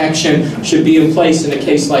abuse detection should be in place in a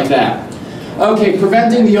case like that. Okay,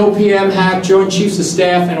 preventing the OPM hack, Joint Chiefs of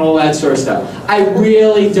Staff, and all that sort of stuff. I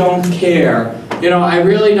really don't care. I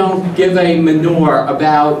really don't give a manure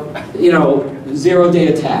about, zero-day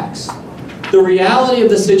attacks. The reality of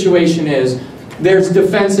the situation is there's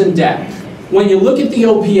defense in depth. When you look at the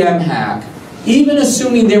OPM hack, even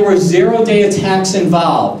assuming there were zero-day attacks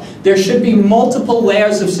involved, there should be multiple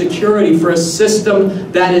layers of security for a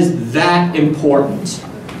system that is that important.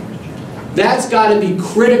 That's got to be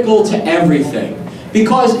critical to everything.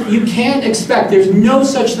 Because you can't expect, there's no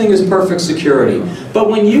such thing as perfect security. But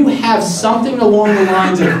when you have something along the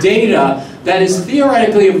lines of data that is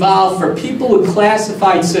theoretically involved for people with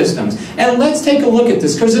classified systems, and let's take a look at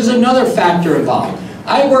this, because there's another factor involved.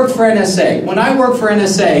 I worked for NSA. When I worked for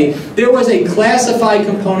NSA, there was a classified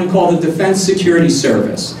component called the Defense Security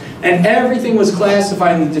Service. And everything was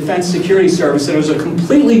classified in the Defense Security Service, and it was a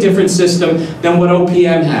completely different system than what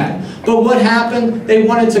OPM had. But what happened? They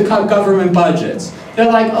wanted to cut government budgets.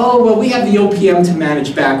 They're like, oh, well, we have the OPM to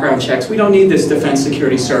manage background checks. We don't need this Defense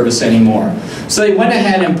Security Service anymore. So they went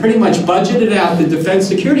ahead and pretty much budgeted out the Defense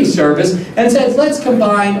Security Service and said, let's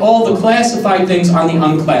combine all the classified things on the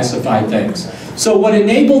unclassified things. So what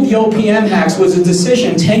enabled the OPM hacks was a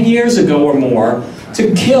decision 10 years ago or more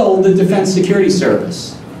to kill the Defense Security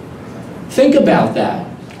Service. Think about that.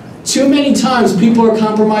 Too many times people are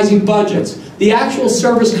compromising budgets. The actual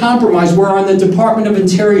service compromised were on the Department of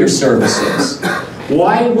Interior Services.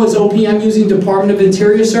 Why was OPM using Department of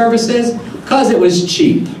Interior Services? Because it was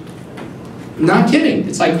cheap. Not kidding.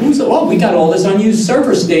 It's like, we got all this unused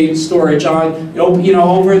server storage on,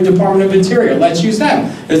 over at Department of Interior. Let's use them.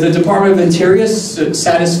 Is the Department of Interior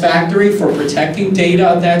satisfactory for protecting data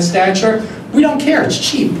of that stature? We don't care. It's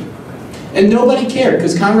cheap. And nobody cared,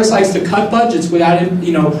 because Congress likes to cut budgets without,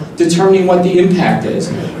 determining what the impact is.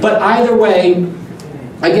 But either way,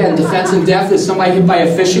 again, defense in depth is somebody hit by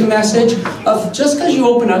a phishing message. Just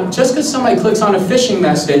because somebody clicks on a phishing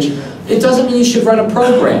message, it doesn't mean you should run a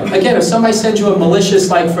program. Again, if somebody sends you a malicious,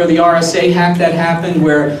 like for the RSA hack that happened,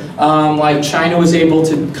 where like China was able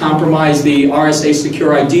to compromise the RSA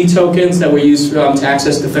secure ID tokens that were used to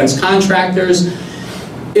access defense contractors,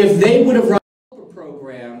 if they would have run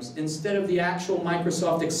instead of the actual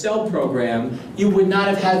Microsoft Excel program, you would not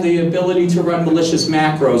have had the ability to run malicious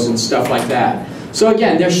macros and stuff like that. So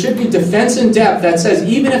again, there should be defense in depth that says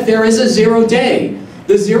even if there is a 0 day,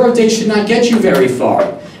 the 0 day should not get you very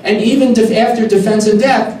far. And even after defense in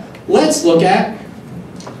depth, let's look at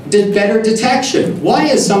better detection. Why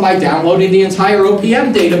is somebody downloading the entire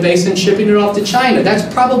OPM database and shipping it off to China?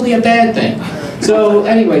 That's probably a bad thing. So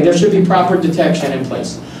anyway, there should be proper detection in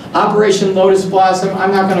place. Operation Lotus Blossom,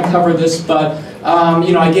 I'm not going to cover this, but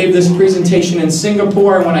I gave this presentation in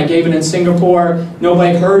Singapore, and when I gave it in Singapore,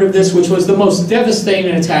 nobody heard of this, which was the most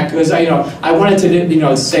devastating attack, because I wanted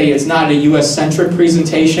to say it's not a US-centric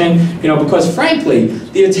presentation, because frankly,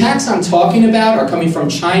 the attacks I'm talking about are coming from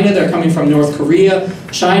China, they're coming from North Korea.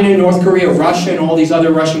 China, North Korea, Russia, and all these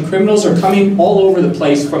other Russian criminals are coming all over the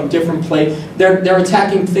place from different places. They're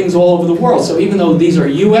attacking things all over the world. So even though these are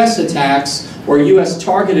US attacks, or US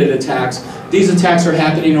targeted attacks, these attacks are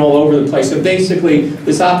happening all over the place. So basically,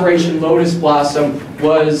 this Operation Lotus Blossom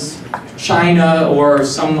was China or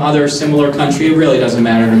some other similar country, it really doesn't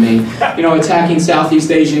matter to me, attacking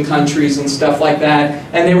Southeast Asian countries and stuff like that.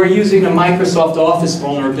 And they were using a Microsoft Office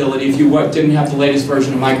vulnerability if you didn't have the latest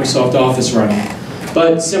version of Microsoft Office running.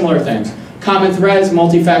 But similar things. Common threads,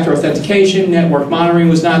 multi-factor authentication, network monitoring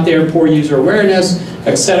was not there, poor user awareness,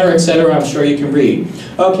 etc., etc. I'm sure you can read.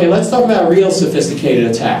 Okay, let's talk about a real sophisticated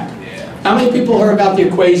attack. How many people heard about the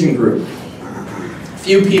Equation Group?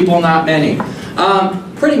 Few people, not many.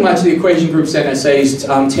 Pretty much the Equation Group's NSA's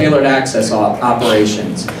tailored access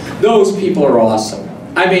operations. Those people are awesome.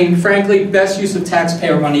 I mean, frankly, best use of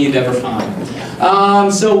taxpayer money you'd ever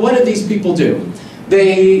find. So what do these people do?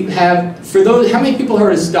 They have, for those, how many people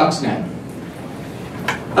heard of Stuxnet?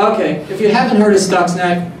 Okay, if you haven't heard of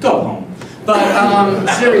Stuxnet, go home. But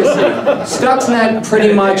seriously, Stuxnet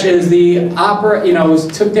pretty much is the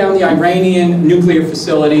took down the Iranian nuclear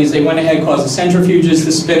facilities. They went ahead and caused the centrifuges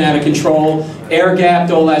to spin out of control, air-gapped,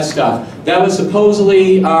 all that stuff. That was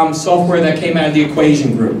supposedly software that came out of the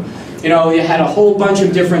Equation Group. You had a whole bunch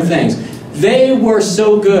of different things. They were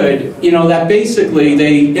so good, that basically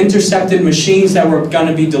they intercepted machines that were going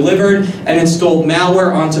to be delivered and installed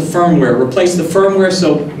malware onto firmware, replaced the firmware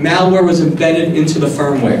so malware was embedded into the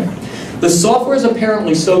firmware. The software is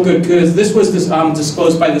apparently so good because this was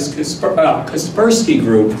disclosed by this Kaspersky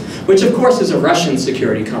Group, which of course is a Russian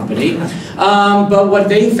security company. But what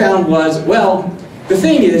they found was, well, the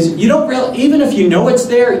thing is, even if you know it's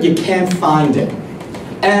there, you can't find it.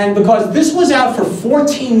 And because this was out for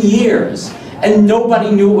 14 years, and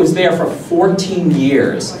nobody knew it was there for 14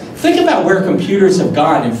 years. Think about where computers have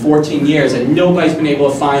gone in 14 years, and nobody's been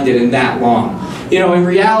able to find it in that long. You know, in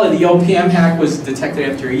reality, the OPM hack was detected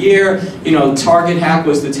after a year. You know, Target hack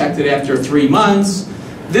was detected after 3 months.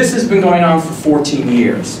 This has been going on for 14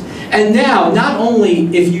 years. And now, not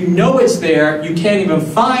only if you know it's there, you can't even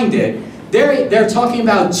find it, they're talking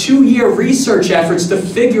about 2-year research efforts to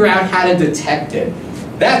figure out how to detect it.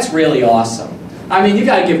 That's really awesome. I mean, you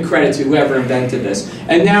got to give credit to whoever invented this.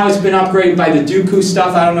 And now it's been upgraded by the Dooku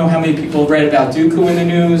stuff. I don't know how many people read about Dooku in the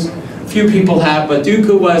news. Few people have, but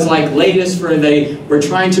Dooku was like latest for they were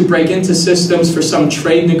trying to break into systems for some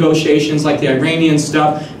trade negotiations like the Iranian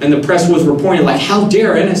stuff, and the press was reporting like, how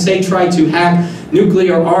dare NSA try to hack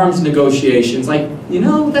nuclear arms negotiations? Like, you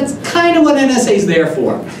know, that's kind of what NSA is there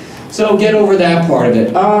for. So get over that part of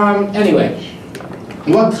it. Anyway,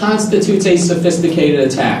 what constitutes a sophisticated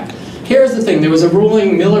attack? Here's the thing, there was a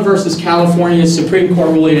ruling, Miller versus California Supreme Court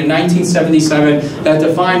ruling in 1977 that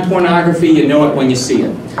defined pornography, you know it when you see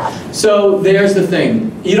it. So there's the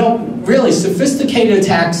thing, you don't really, sophisticated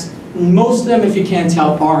attacks, most of them, if you can't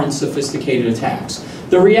tell, aren't sophisticated attacks.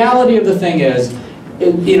 The reality of the thing is,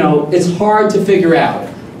 you know, it's hard to figure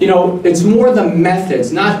out. You know, it's more the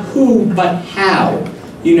methods, not who, but how.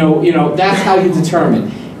 You know, that's how you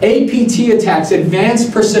determine. APT attacks,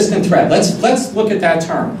 advanced persistent threat. Let's look at that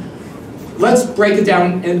term. Let's break it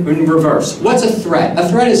down in reverse. What's a threat? A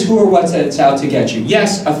threat is who or what's it's out to get you.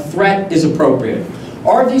 Yes, a threat is appropriate.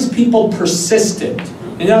 Are these people persistent?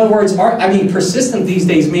 In other words, persistent these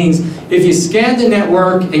days means if you scanned the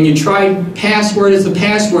network and you tried password as the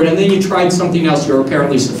password and then you tried something else, you're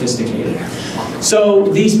apparently sophisticated. So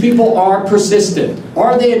these people are persistent.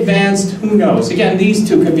 Are they advanced? Who knows? Again, these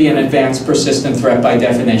two could be an advanced persistent threat by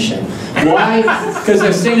definition. Why? Because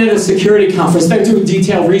I've seen it at a security conference. They do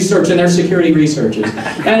detailed research and they're security researchers.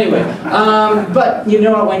 Anyway, but you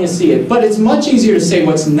know it when you see it. But it's much easier to say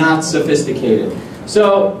what's not sophisticated.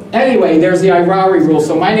 So anyway, there's the Ira rule.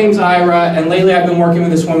 So my name's Ira, and lately I've been working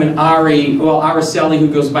with this woman, Araceli, who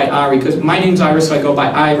goes by Ari, because my name's Ira, so I go by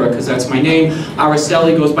Ira, because that's my name.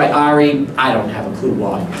 Araceli goes by Ari. I don't have a clue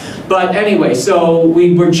why. But anyway, so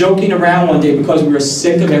we were joking around one day because we were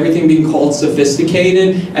sick of everything being called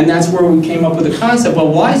sophisticated, and that's where we came up with the concept,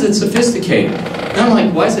 well, why is it sophisticated? And I'm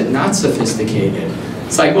like, why is it not sophisticated?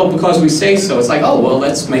 It's like, well, because we say so. It's like, oh, well,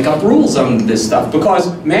 let's make up rules on this stuff. Because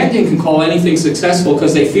Mentem can call anything successful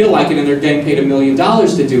because they feel like it and they're getting paid $1 million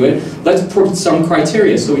to do it. Let's put some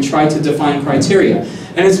criteria. So we tried to define criteria.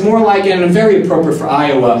 And it's more like, and very appropriate for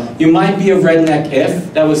Iowa, you might be a redneck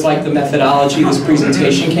if. That was like the methodology this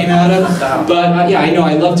presentation came out of. But yeah, I know,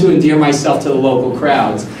 I love to endear myself to the local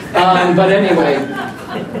crowds. But anyway,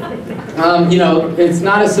 you know, it's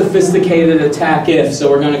not a sophisticated attack if,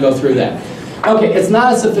 so we're going to go through that. Okay, it's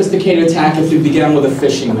not a sophisticated attack if you begin with a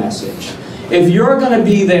phishing message. If you're going to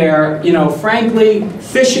be there, you know, frankly,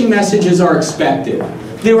 phishing messages are expected.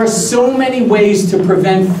 There are so many ways to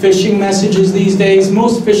prevent phishing messages these days.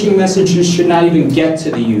 Most phishing messages should not even get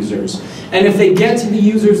to the users. And if they get to the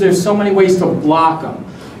users, there's so many ways to block them.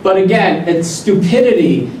 But again, it's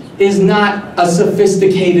stupidity is not a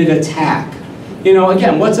sophisticated attack. You know,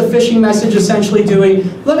 again, what's a phishing message essentially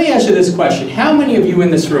doing? Let me ask you this question. How many of you in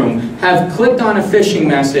this room have clicked on a phishing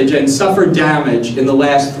message and suffered damage in the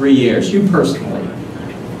last 3 years? You personally?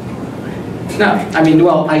 No. I mean,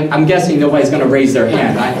 well, I'm guessing nobody's going to raise their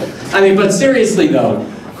hand. I mean, but seriously though,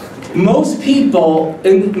 most people,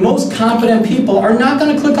 and most competent people, are not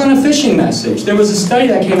going to click on a phishing message. There was a study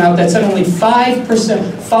that came out that said only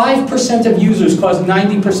 5% of users caused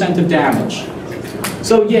 90% of damage.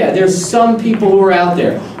 So yeah, there's some people who are out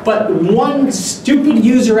there. But one stupid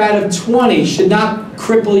user out of 20 should not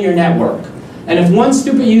cripple your network. And if one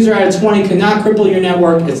stupid user out of 20 cannot cripple your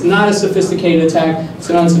network, it's not a sophisticated attack, it's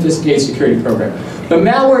an unsophisticated security program. The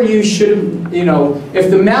malware use should have, you know, if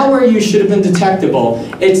the malware use should have been detectable,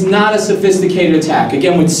 it's not a sophisticated attack.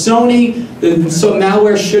 Again, with Sony, so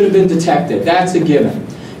malware should have been detected. That's a given.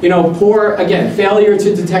 You know, failure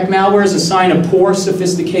to detect malware is a sign of poor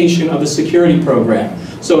sophistication of a security program.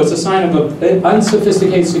 So it's a sign of an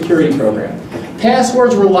unsophisticated security program.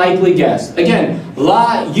 Passwords were likely guessed. Again,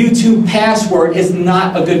 YouTube password is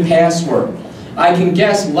not a good password. I can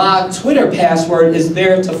guess Twitter password is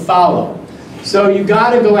there to follow. So you got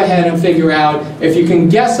to go ahead and figure out if you can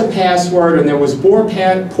guess a password and there was poor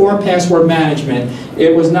password management,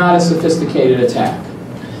 it was not a sophisticated attack.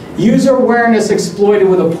 User awareness exploited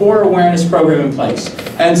with a poor awareness program in place.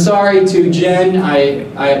 And sorry to Jen,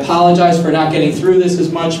 I apologize for not getting through this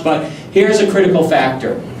as much, but here's a critical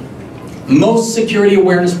factor. Most security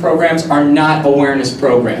awareness programs are not awareness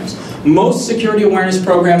programs. Most security awareness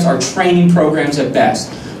programs are training programs at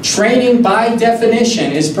best. Training, by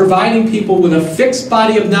definition, is providing people with a fixed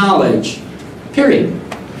body of knowledge, period.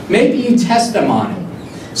 Maybe you test them on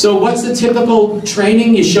it. So what's the typical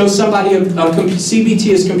training? You show somebody, CBT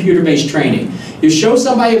is computer-based training. You show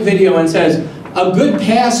somebody a video and says, a good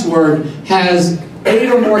password has 8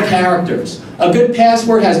 or more characters. A good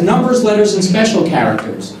password has numbers, letters, and special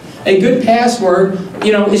characters. A good password,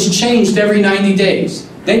 is changed every 90 days.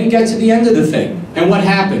 Then you get to the end of the thing, and what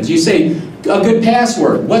happens? You say, a good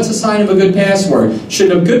password. What's a sign of a good password?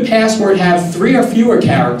 Should a good password have 3 or fewer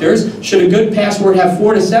characters? Should a good password have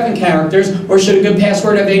 4 to 7 characters? Or should a good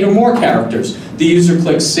password have 8 or more characters? The user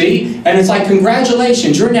clicks C, and it's like,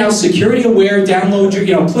 congratulations, you're now security aware, download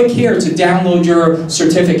your, click here to download your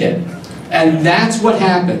certificate. And that's what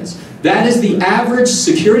happens. That is the average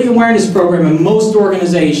security awareness program in most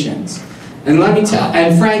organizations. And let me tell,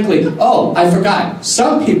 and frankly, oh, I forgot,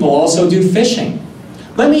 some people also do phishing.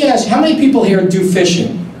 Let me ask, how many people here do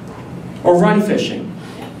phishing? Or run phishing?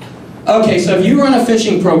 Okay, so if you run a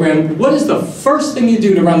phishing program, what is the first thing you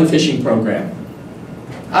do to run the phishing program?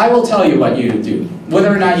 I will tell you what you do,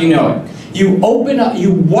 whether or not you know it. You open up,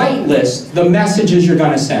 you whitelist the messages you're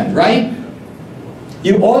going to send, right?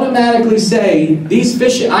 You automatically say,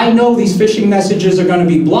 I know these phishing messages are going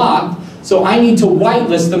to be blocked, so I need to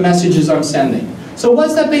whitelist the messages I'm sending. So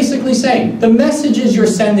what's that basically saying? The messages you're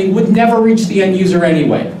sending would never reach the end user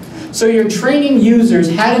anyway. So you're training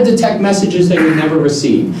users how to detect messages they would never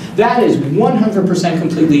receive. That is 100%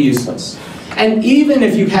 completely useless. And even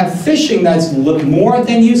if you have phishing that's more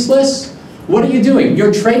than useless, what are you doing?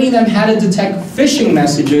 You're training them how to detect phishing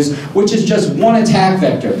messages, which is just one attack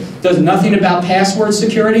vector. Does nothing about password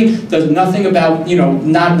security, does nothing about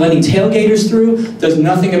not letting tailgaters through, does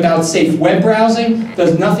nothing about safe web browsing,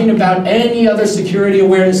 does nothing about any other security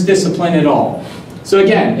awareness discipline at all. So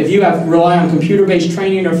again, if you rely on computer-based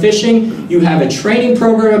training or phishing, you have a training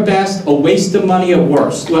program at best, a waste of money at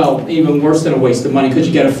worst. Well, even worse than a waste of money because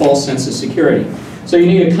you get a false sense of security. So you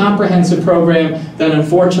need a comprehensive program that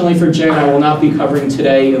unfortunately for Jen I will not be covering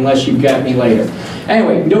today unless you get me later.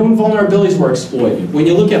 Anyway, known vulnerabilities were exploited. When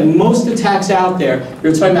you look at most attacks out there,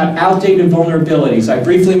 you're talking about outdated vulnerabilities. I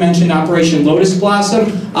briefly mentioned Operation Lotus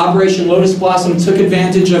Blossom. Operation Lotus Blossom took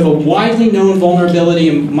advantage of a widely known vulnerability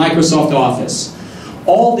in Microsoft Office.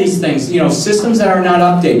 All these things, systems that are not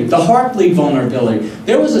updated. The Heartbleed vulnerability.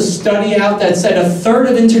 There was a study out that said 1/3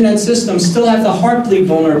 of internet systems still have the Heartbleed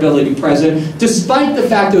vulnerability present, despite the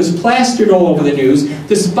fact it was plastered all over the news,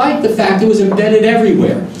 despite the fact it was embedded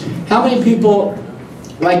everywhere. How many people,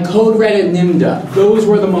 like Code Red and NIMDA, those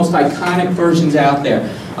were the most iconic versions out there.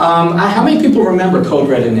 How many people remember Code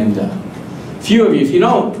Red and NIMDA? Few of you. If you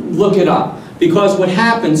don't, look it up. Because what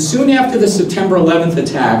happened soon after the September 11th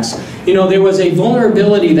attacks, there was a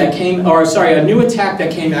vulnerability that a new attack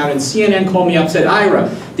that came out, and CNN called me up and said,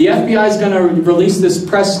 Ira, the FBI is going to release this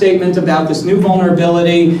press statement about this new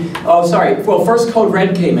vulnerability. Well, first Code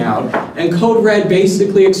Red came out, and Code Red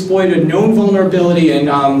basically exploited a known vulnerability in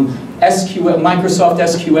Microsoft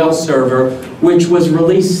SQL Server, which was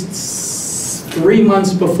released 3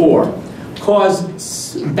 months before. Caused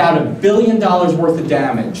about $1 billion worth of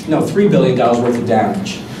damage. No, $3 billion worth of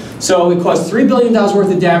damage. So it caused $3 billion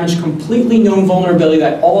worth of damage, completely known vulnerability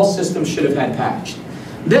that all systems should have had patched.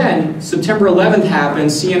 Then, September 11th happened,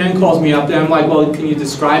 CNN calls me up, and I'm like, well, can you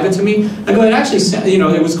describe it to me? I go, it actually,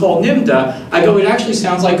 it was called NIMDA. I go, it actually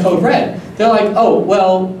sounds like Code Red. They're like, oh,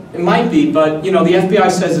 well, it might be, but, the FBI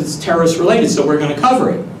says it's terrorist related, so we're going to cover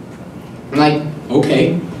it. I'm like,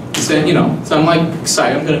 okay. So I'm like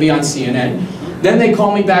excited, I'm going to be on CNN. Then they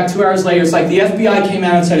call me back 2 hours later, it's like the FBI came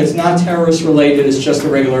out and said it's not terrorist related, it's just a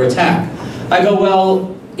regular attack. I go,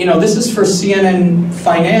 well, this is for CNN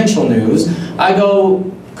financial news. I go,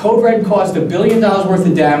 Code Red caused $1 billion worth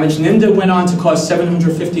of damage, NIMDA went on to cause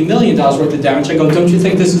 $750 million worth of damage. I go, don't you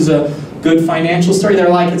think this is a good financial story? They're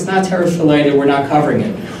like, it's not terrorist related, we're not covering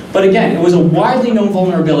it. But again, it was a widely known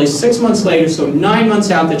vulnerability 6 months later, so 9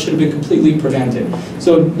 months out that should have been completely prevented.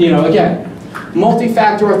 So, again,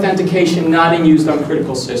 multi-factor authentication not in used on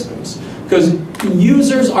critical systems. Because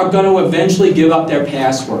users are going to eventually give up their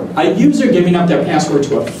password. A user giving up their password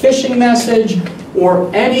to a phishing message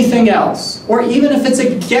or anything else, or even if it's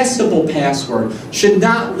a guessable password, should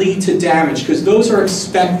not lead to damage, because those are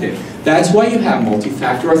expected. That's why you have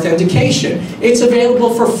multi-factor authentication. It's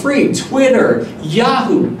available for free. Twitter,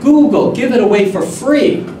 Yahoo, Google, give it away for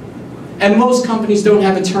free. And most companies don't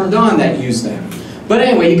have it turned on that use them. But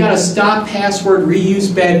anyway, you got to stop password,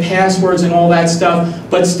 reuse bad passwords and all that stuff.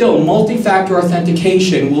 But still, multi-factor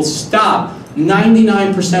authentication will stop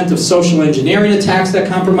 99% of social engineering attacks that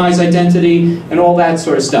compromise identity, and all that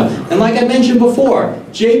sort of stuff. And like I mentioned before,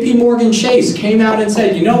 JP Morgan Chase came out and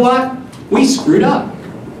said, you know what? We screwed up.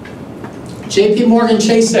 JP Morgan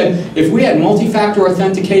Chase said, if we had multi-factor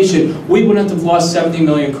authentication, we wouldn't have lost 70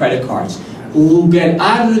 million credit cards. Get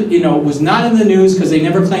out of the, was not in the news because they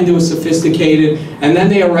never claimed it was sophisticated, and then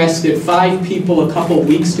they arrested 5 people a couple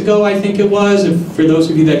weeks ago, I think it was, for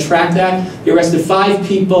those of you that track that. They arrested 5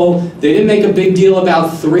 people. They didn't make a big deal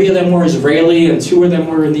about 3 of them were Israeli and 2 of them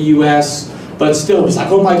were in the US, but still, it was like,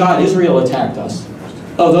 oh my God, Israel attacked us.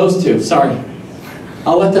 Oh, those 2, sorry.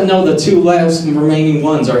 I'll let them know the 2 last remaining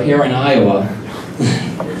ones are here in Iowa.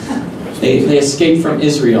 They escaped from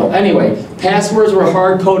Israel. Anyway, passwords were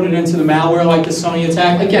hard-coded into the malware like the Sony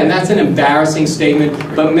attack. Again, that's an embarrassing statement,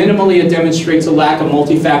 but minimally it demonstrates a lack of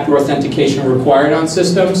multi-factor authentication required on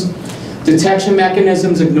systems. Detection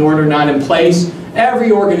mechanisms ignored or not in place.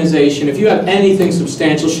 Every organization, if you have anything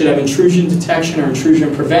substantial, should have intrusion detection or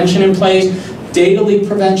intrusion prevention in place. Data leak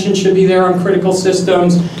prevention should be there on critical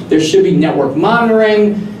systems. There should be network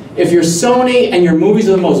monitoring. If you're Sony and your movies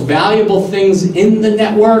are the most valuable things in the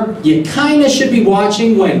network, you kind of should be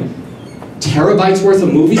watching when terabytes worth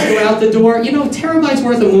of movies go out the door. Terabytes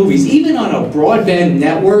worth of movies, even on a broadband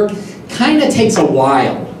network, kind of takes a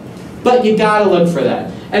while. But you gotta look for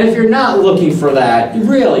that. And if you're not looking for that,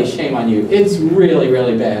 really, shame on you. It's really,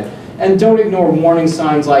 really bad. And don't ignore warning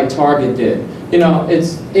signs like Target did.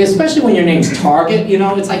 It's, especially when your name's Target,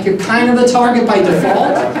 it's like you're kind of a target by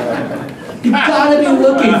default. You've got to be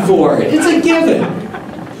looking for it. It's a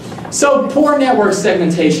given. So poor network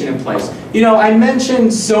segmentation in place. I mentioned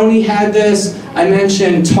Sony had this. I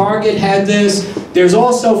mentioned Target had this. There's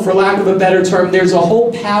also, for lack of a better term, there's a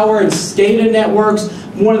whole power in SCADA networks.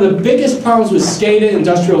 One of the biggest problems with SCADA,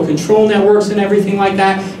 industrial control networks and everything like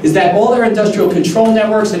that, is that all their industrial control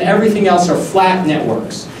networks and everything else are flat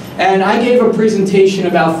networks. And I gave a presentation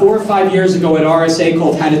about 4 or 5 years ago at RSA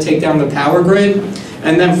called How to Take Down the Power Grid.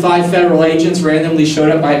 And then 5 federal agents randomly showed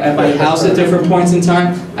up at my house at different points in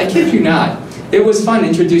time. I kid you not. It was fun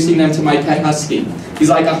introducing them to my pet husky. He's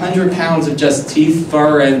like 100 pounds of just teeth,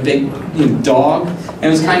 fur, and big dog. And it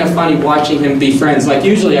was kind of funny watching him be friends. Like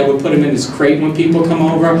usually I would put him in his crate when people come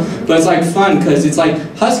over. But it's like fun because it's like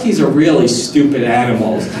huskies are really stupid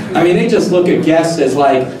animals. I mean, they just look at guests as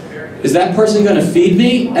like, is that person going to feed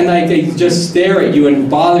me? And like they just stare at you and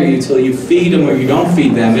bother you till you feed them or you don't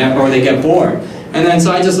feed them or they get bored. And then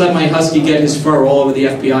so I just let my husky get his fur all over the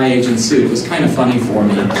FBI agent's suit. It was kind of funny for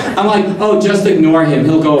me. I'm like, oh, just ignore him.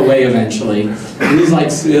 He'll go away eventually. And he's like,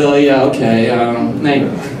 oh, yeah, okay.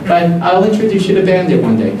 But I'll introduce you to Bandit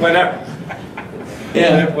one day. Whatever.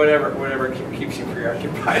 Yeah. Whatever keeps you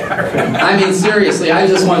preoccupied. I mean, seriously, I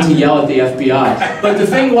just wanted to yell at the FBI. But the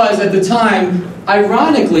thing was, at the time,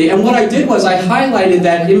 ironically, and what I did was I highlighted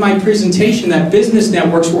that in my presentation that business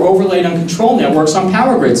networks were overlaid on control networks on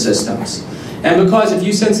power grid systems. And because if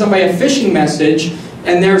you send somebody a phishing message,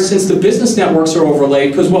 and since the business networks are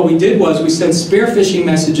overlaid, because what we did was we sent spear phishing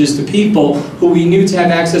messages to people who we knew to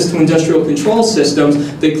have access to industrial control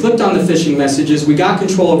systems. They clicked on the phishing messages, we got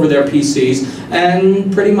control over their PCs,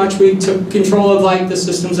 and pretty much we took control of like the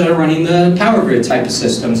systems that are running the power grid type of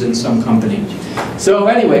systems in some company. So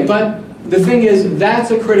anyway, but the thing is,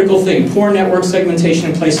 that's a critical thing. Poor network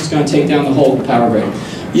segmentation in place is going to take down the whole power grid.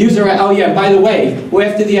 Oh yeah, by the way,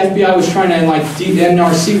 after the FBI was trying to, like, the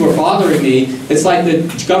NRC were bothering me, it's like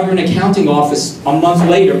the Government Accounting Office a month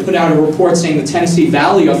later put out a report saying the Tennessee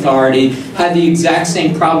Valley Authority had the exact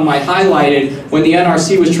same problem I highlighted when the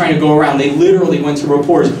NRC was trying to go around. They literally went to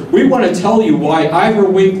reporters. We want to tell you why Ira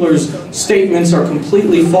Winkler's statements are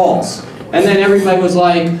completely false. And then everybody was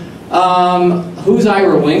like, who's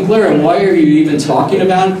Ira Winkler and why are you even talking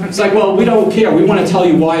about him? It's like, well, we don't care. We want to tell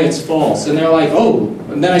you why it's false. And they're like, oh.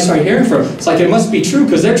 And then I started hearing from it. It's like, it must be true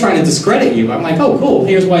because they're trying to discredit you. I'm like, oh, cool.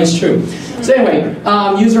 Here's why it's true. So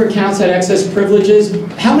anyway, user accounts had excess privileges.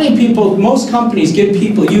 How many people, most companies give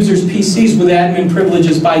users PCs with admin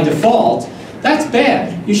privileges by default. That's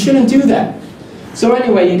bad. You shouldn't do that. So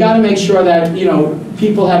anyway, you got to make sure that,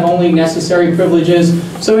 people have only necessary privileges.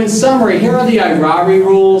 So in summary, here are the Ira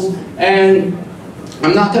rules. And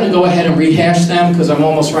I'm not going to go ahead and rehash them because I'm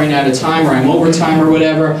almost running out of time or I'm over time or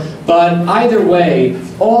whatever. But either way,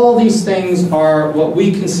 all these things are what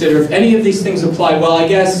we consider, if any of these things apply, well, I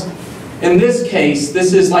guess in this case,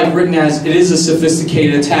 this is like written as it is a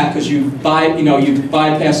sophisticated attack because you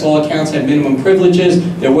bypass all accounts, had minimum privileges,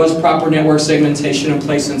 there was proper network segmentation in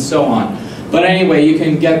place, and so on. But anyway, you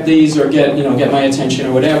can get these or get my attention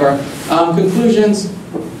or whatever. Conclusions.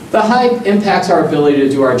 The hype impacts our ability to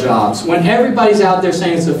do our jobs. When everybody's out there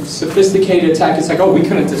saying it's a sophisticated attack, it's like, oh, we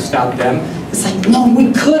couldn't have stopped them. It's like, no,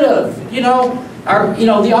 we could have. The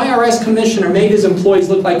IRS commissioner made his employees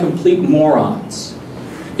look like complete morons.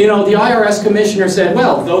 The IRS commissioner said,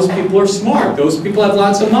 well, those people are smart. Those people have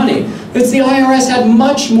lots of money. It's the IRS had a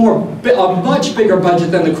much bigger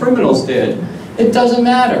budget than the criminals did. It doesn't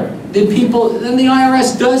matter. And the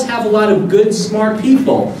IRS does have a lot of good, smart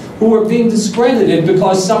people who are being discredited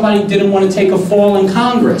because somebody didn't want to take a fall in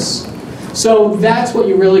Congress. So that's what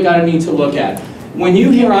you really need to look at. When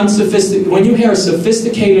you hear a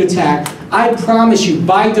sophisticated attack, I promise you,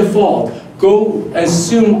 by default, go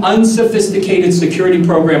assume unsophisticated security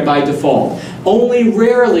program by default. Only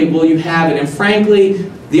rarely will you have it, and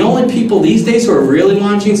frankly, the only people these days who are really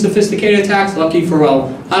launching sophisticated attacks, lucky for, well,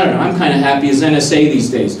 I don't know, I'm kind of happy, is NSA these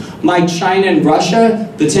days. Like China and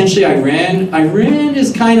Russia, potentially Iran. Iran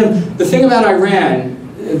is kind of, the thing about Iran,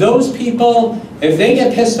 those people, if they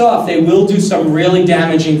get pissed off, they will do some really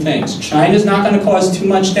damaging things. China's not going to cause too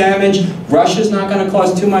much damage. Russia's not going to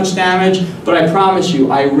cause too much damage. But I promise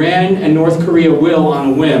you, Iran and North Korea will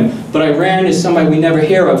on a whim. But Iran is somebody we never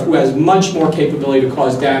hear of who has much more capability to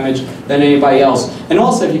cause damage than anybody else. And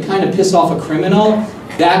also, if you kind of piss off a criminal,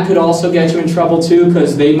 that could also get you in trouble too,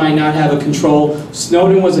 because they might not have a control.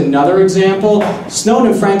 Snowden was another example.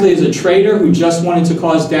 Snowden, frankly, is a traitor who just wanted to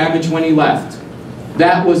cause damage when he left.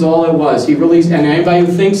 That was all it was. He released, and anybody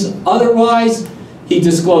who thinks otherwise, he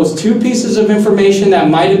disclosed 2 pieces of information that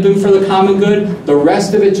might have been for the common good. The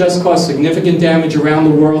rest of it just caused significant damage around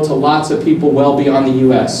the world to lots of people well beyond the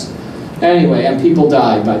US. Anyway, and people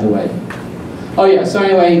died, by the way. Oh yeah, so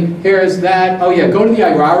anyway, here's that. Oh yeah, go to the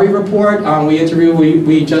Ira report.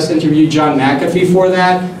 We just interviewed John McAfee for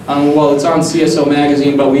that. Well, it's on CSO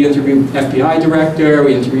Magazine, but we interviewed FBI director,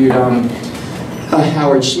 we interviewed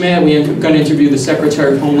Howard Schmidt, we're going to interview the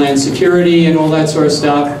Secretary of Homeland Security and all that sort of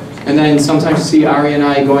stuff. And then sometimes you see Ari and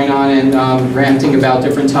I going on and ranting about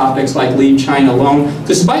different topics like leave China alone.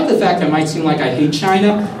 Despite the fact that it might seem like I hate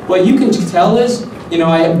China, what you can tell is,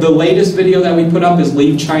 the latest video that we put up is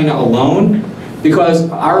leave China alone. Because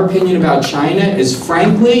our opinion about China is,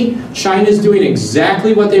 frankly, China's doing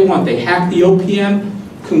exactly what they want. They hacked the OPM.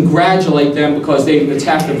 Congratulate them because they've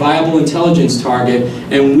attacked a viable intelligence target,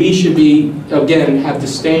 and we should be, again, have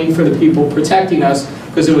disdain for the people protecting us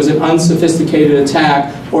because it was an unsophisticated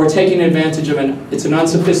attack or taking advantage of it's an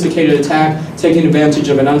unsophisticated attack taking advantage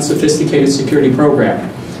of an unsophisticated security program.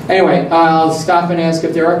 Anyway, I'll stop and ask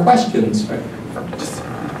if there are questions.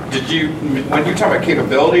 Did you, when you talk about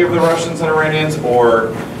capability of the Russians and Iranians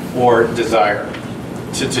or desire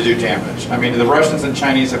to do damage? I mean, do the Russians and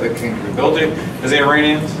Chinese have the capability as the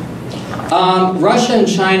Iranians? Russia and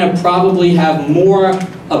China probably have more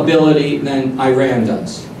ability than Iran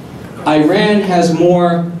does. Iran has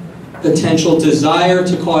more potential desire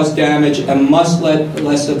to cause damage and much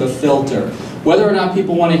less of a filter. Whether or not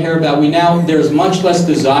people want to hear about, there's much less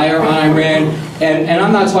desire on Iran, and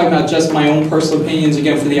I'm not talking about just my own personal opinions.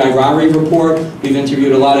 Again, for the Ira report, we've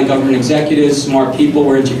interviewed a lot of government executives, smart people.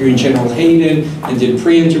 We're interviewing General Hayden and did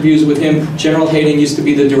pre-interviews with him. General Hayden used to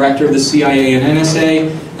be the director of the CIA and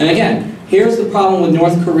NSA. And again, here's the problem with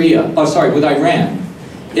with Iran.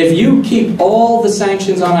 If you keep all the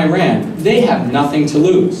sanctions on Iran, they have nothing to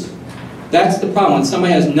lose. That's the problem. When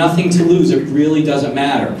somebody has nothing to lose, it really doesn't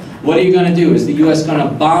matter. What are you going to do? Is the U.S. going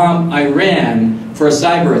to bomb Iran for a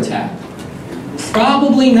cyber attack?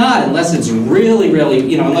 Probably not, unless it's really,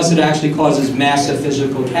 unless it actually causes massive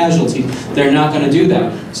physical casualties. They're not going to do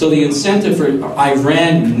that. So the incentive for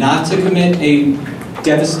Iran not to commit a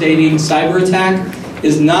devastating cyber attack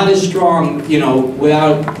is not as strong,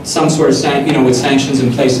 without some sort of, with sanctions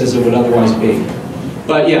in place as it would otherwise be.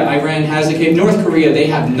 But yeah, Iran has a case. North Korea, they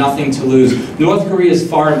have nothing to lose. North Korea's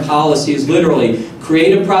foreign policy is literally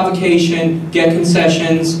create a provocation, get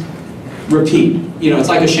concessions, repeat. It's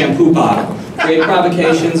like a shampoo bottle. Create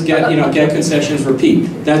provocations, get concessions, repeat.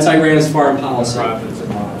 That's Iran's foreign policy.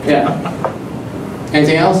 Yeah.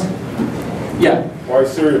 Anything else? Yeah. Why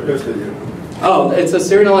is Syria pissed at you? Oh, it's a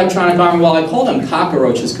Syrian electronic army. Well, I call them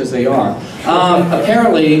cockroaches because they are.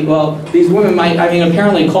 Apparently, well, these women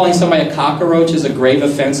apparently calling somebody a cockroach is a grave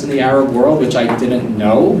offense in the Arab world, which I didn't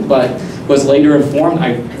know, but was later informed.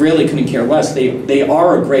 I really couldn't care less. They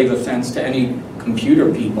are a grave offense to any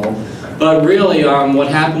computer people. But really, what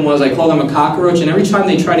happened was I called them a cockroach, and every time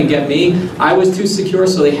they tried to get me, I was too secure,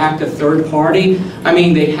 so they hacked a third party.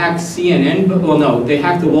 They hacked CNN, well no, they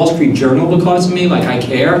hacked the Wall Street Journal because of me, like I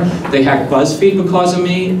care. They hacked BuzzFeed because of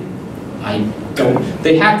me. I don't.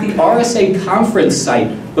 They hacked the RSA conference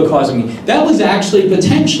site because of me. That was actually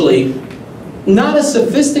potentially not a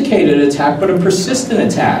sophisticated attack, but a persistent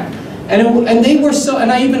attack. And they were so,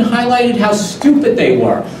 and I even highlighted how stupid they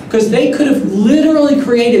were, because they could have literally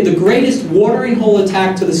created the greatest watering hole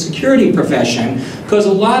attack to the security profession, because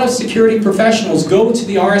a lot of security professionals go to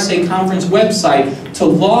the RSA conference website to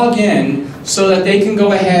log in so that they can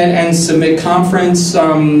go ahead and submit conference,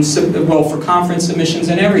 for conference submissions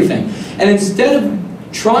and everything. And instead of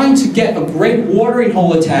trying to get a great watering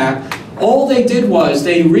hole attack, all they did was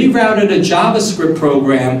they rerouted a JavaScript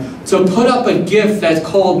program to put up a GIF that's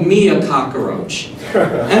called me a cockroach.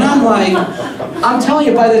 And I'm like, I'm telling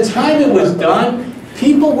you, by the time it was done,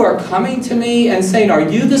 people were coming to me and saying, are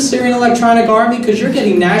you the Syrian Electronic Army? Because you're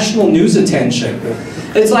getting national news attention.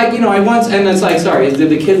 It's like, you know, I once, and it's like, sorry, did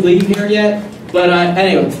the kid leave here yet? But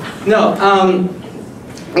anyway, no.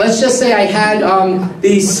 Let's just say I had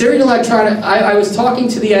the Syrian Electronic, I was talking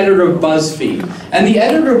to the editor of BuzzFeed, and the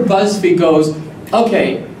editor of BuzzFeed goes,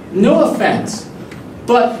 okay, no offense,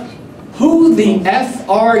 but who the F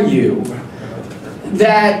are you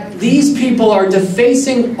that these people are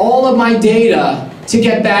defacing all of my data to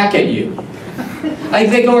get back at you? Like,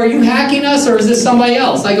 they go, are you hacking us, or is this somebody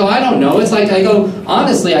else? I go, I don't know. It's like, I go,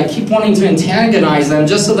 honestly, I keep wanting to antagonize them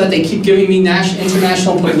just so that they keep giving me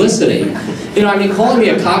international publicity. You know, I mean, calling me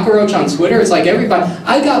a cockroach on Twitter, it's like everybody,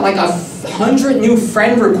 I got like 100 new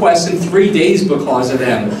friend requests in 3 days because of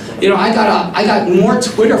them. You know, I got more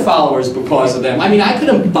Twitter followers because of them. I mean, I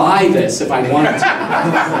couldn't buy this if I wanted to.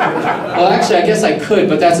 Well, actually, I guess I could,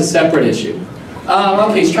 but that's a separate issue.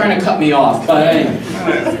 Okay, he's trying to cut me off, but anyway.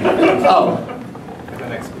 Oh.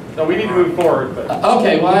 No, we need to move forward. But.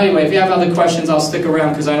 Okay, well, anyway, if you have other questions, I'll stick around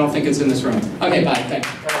because I don't think it's in this room. Okay, bye. Thanks.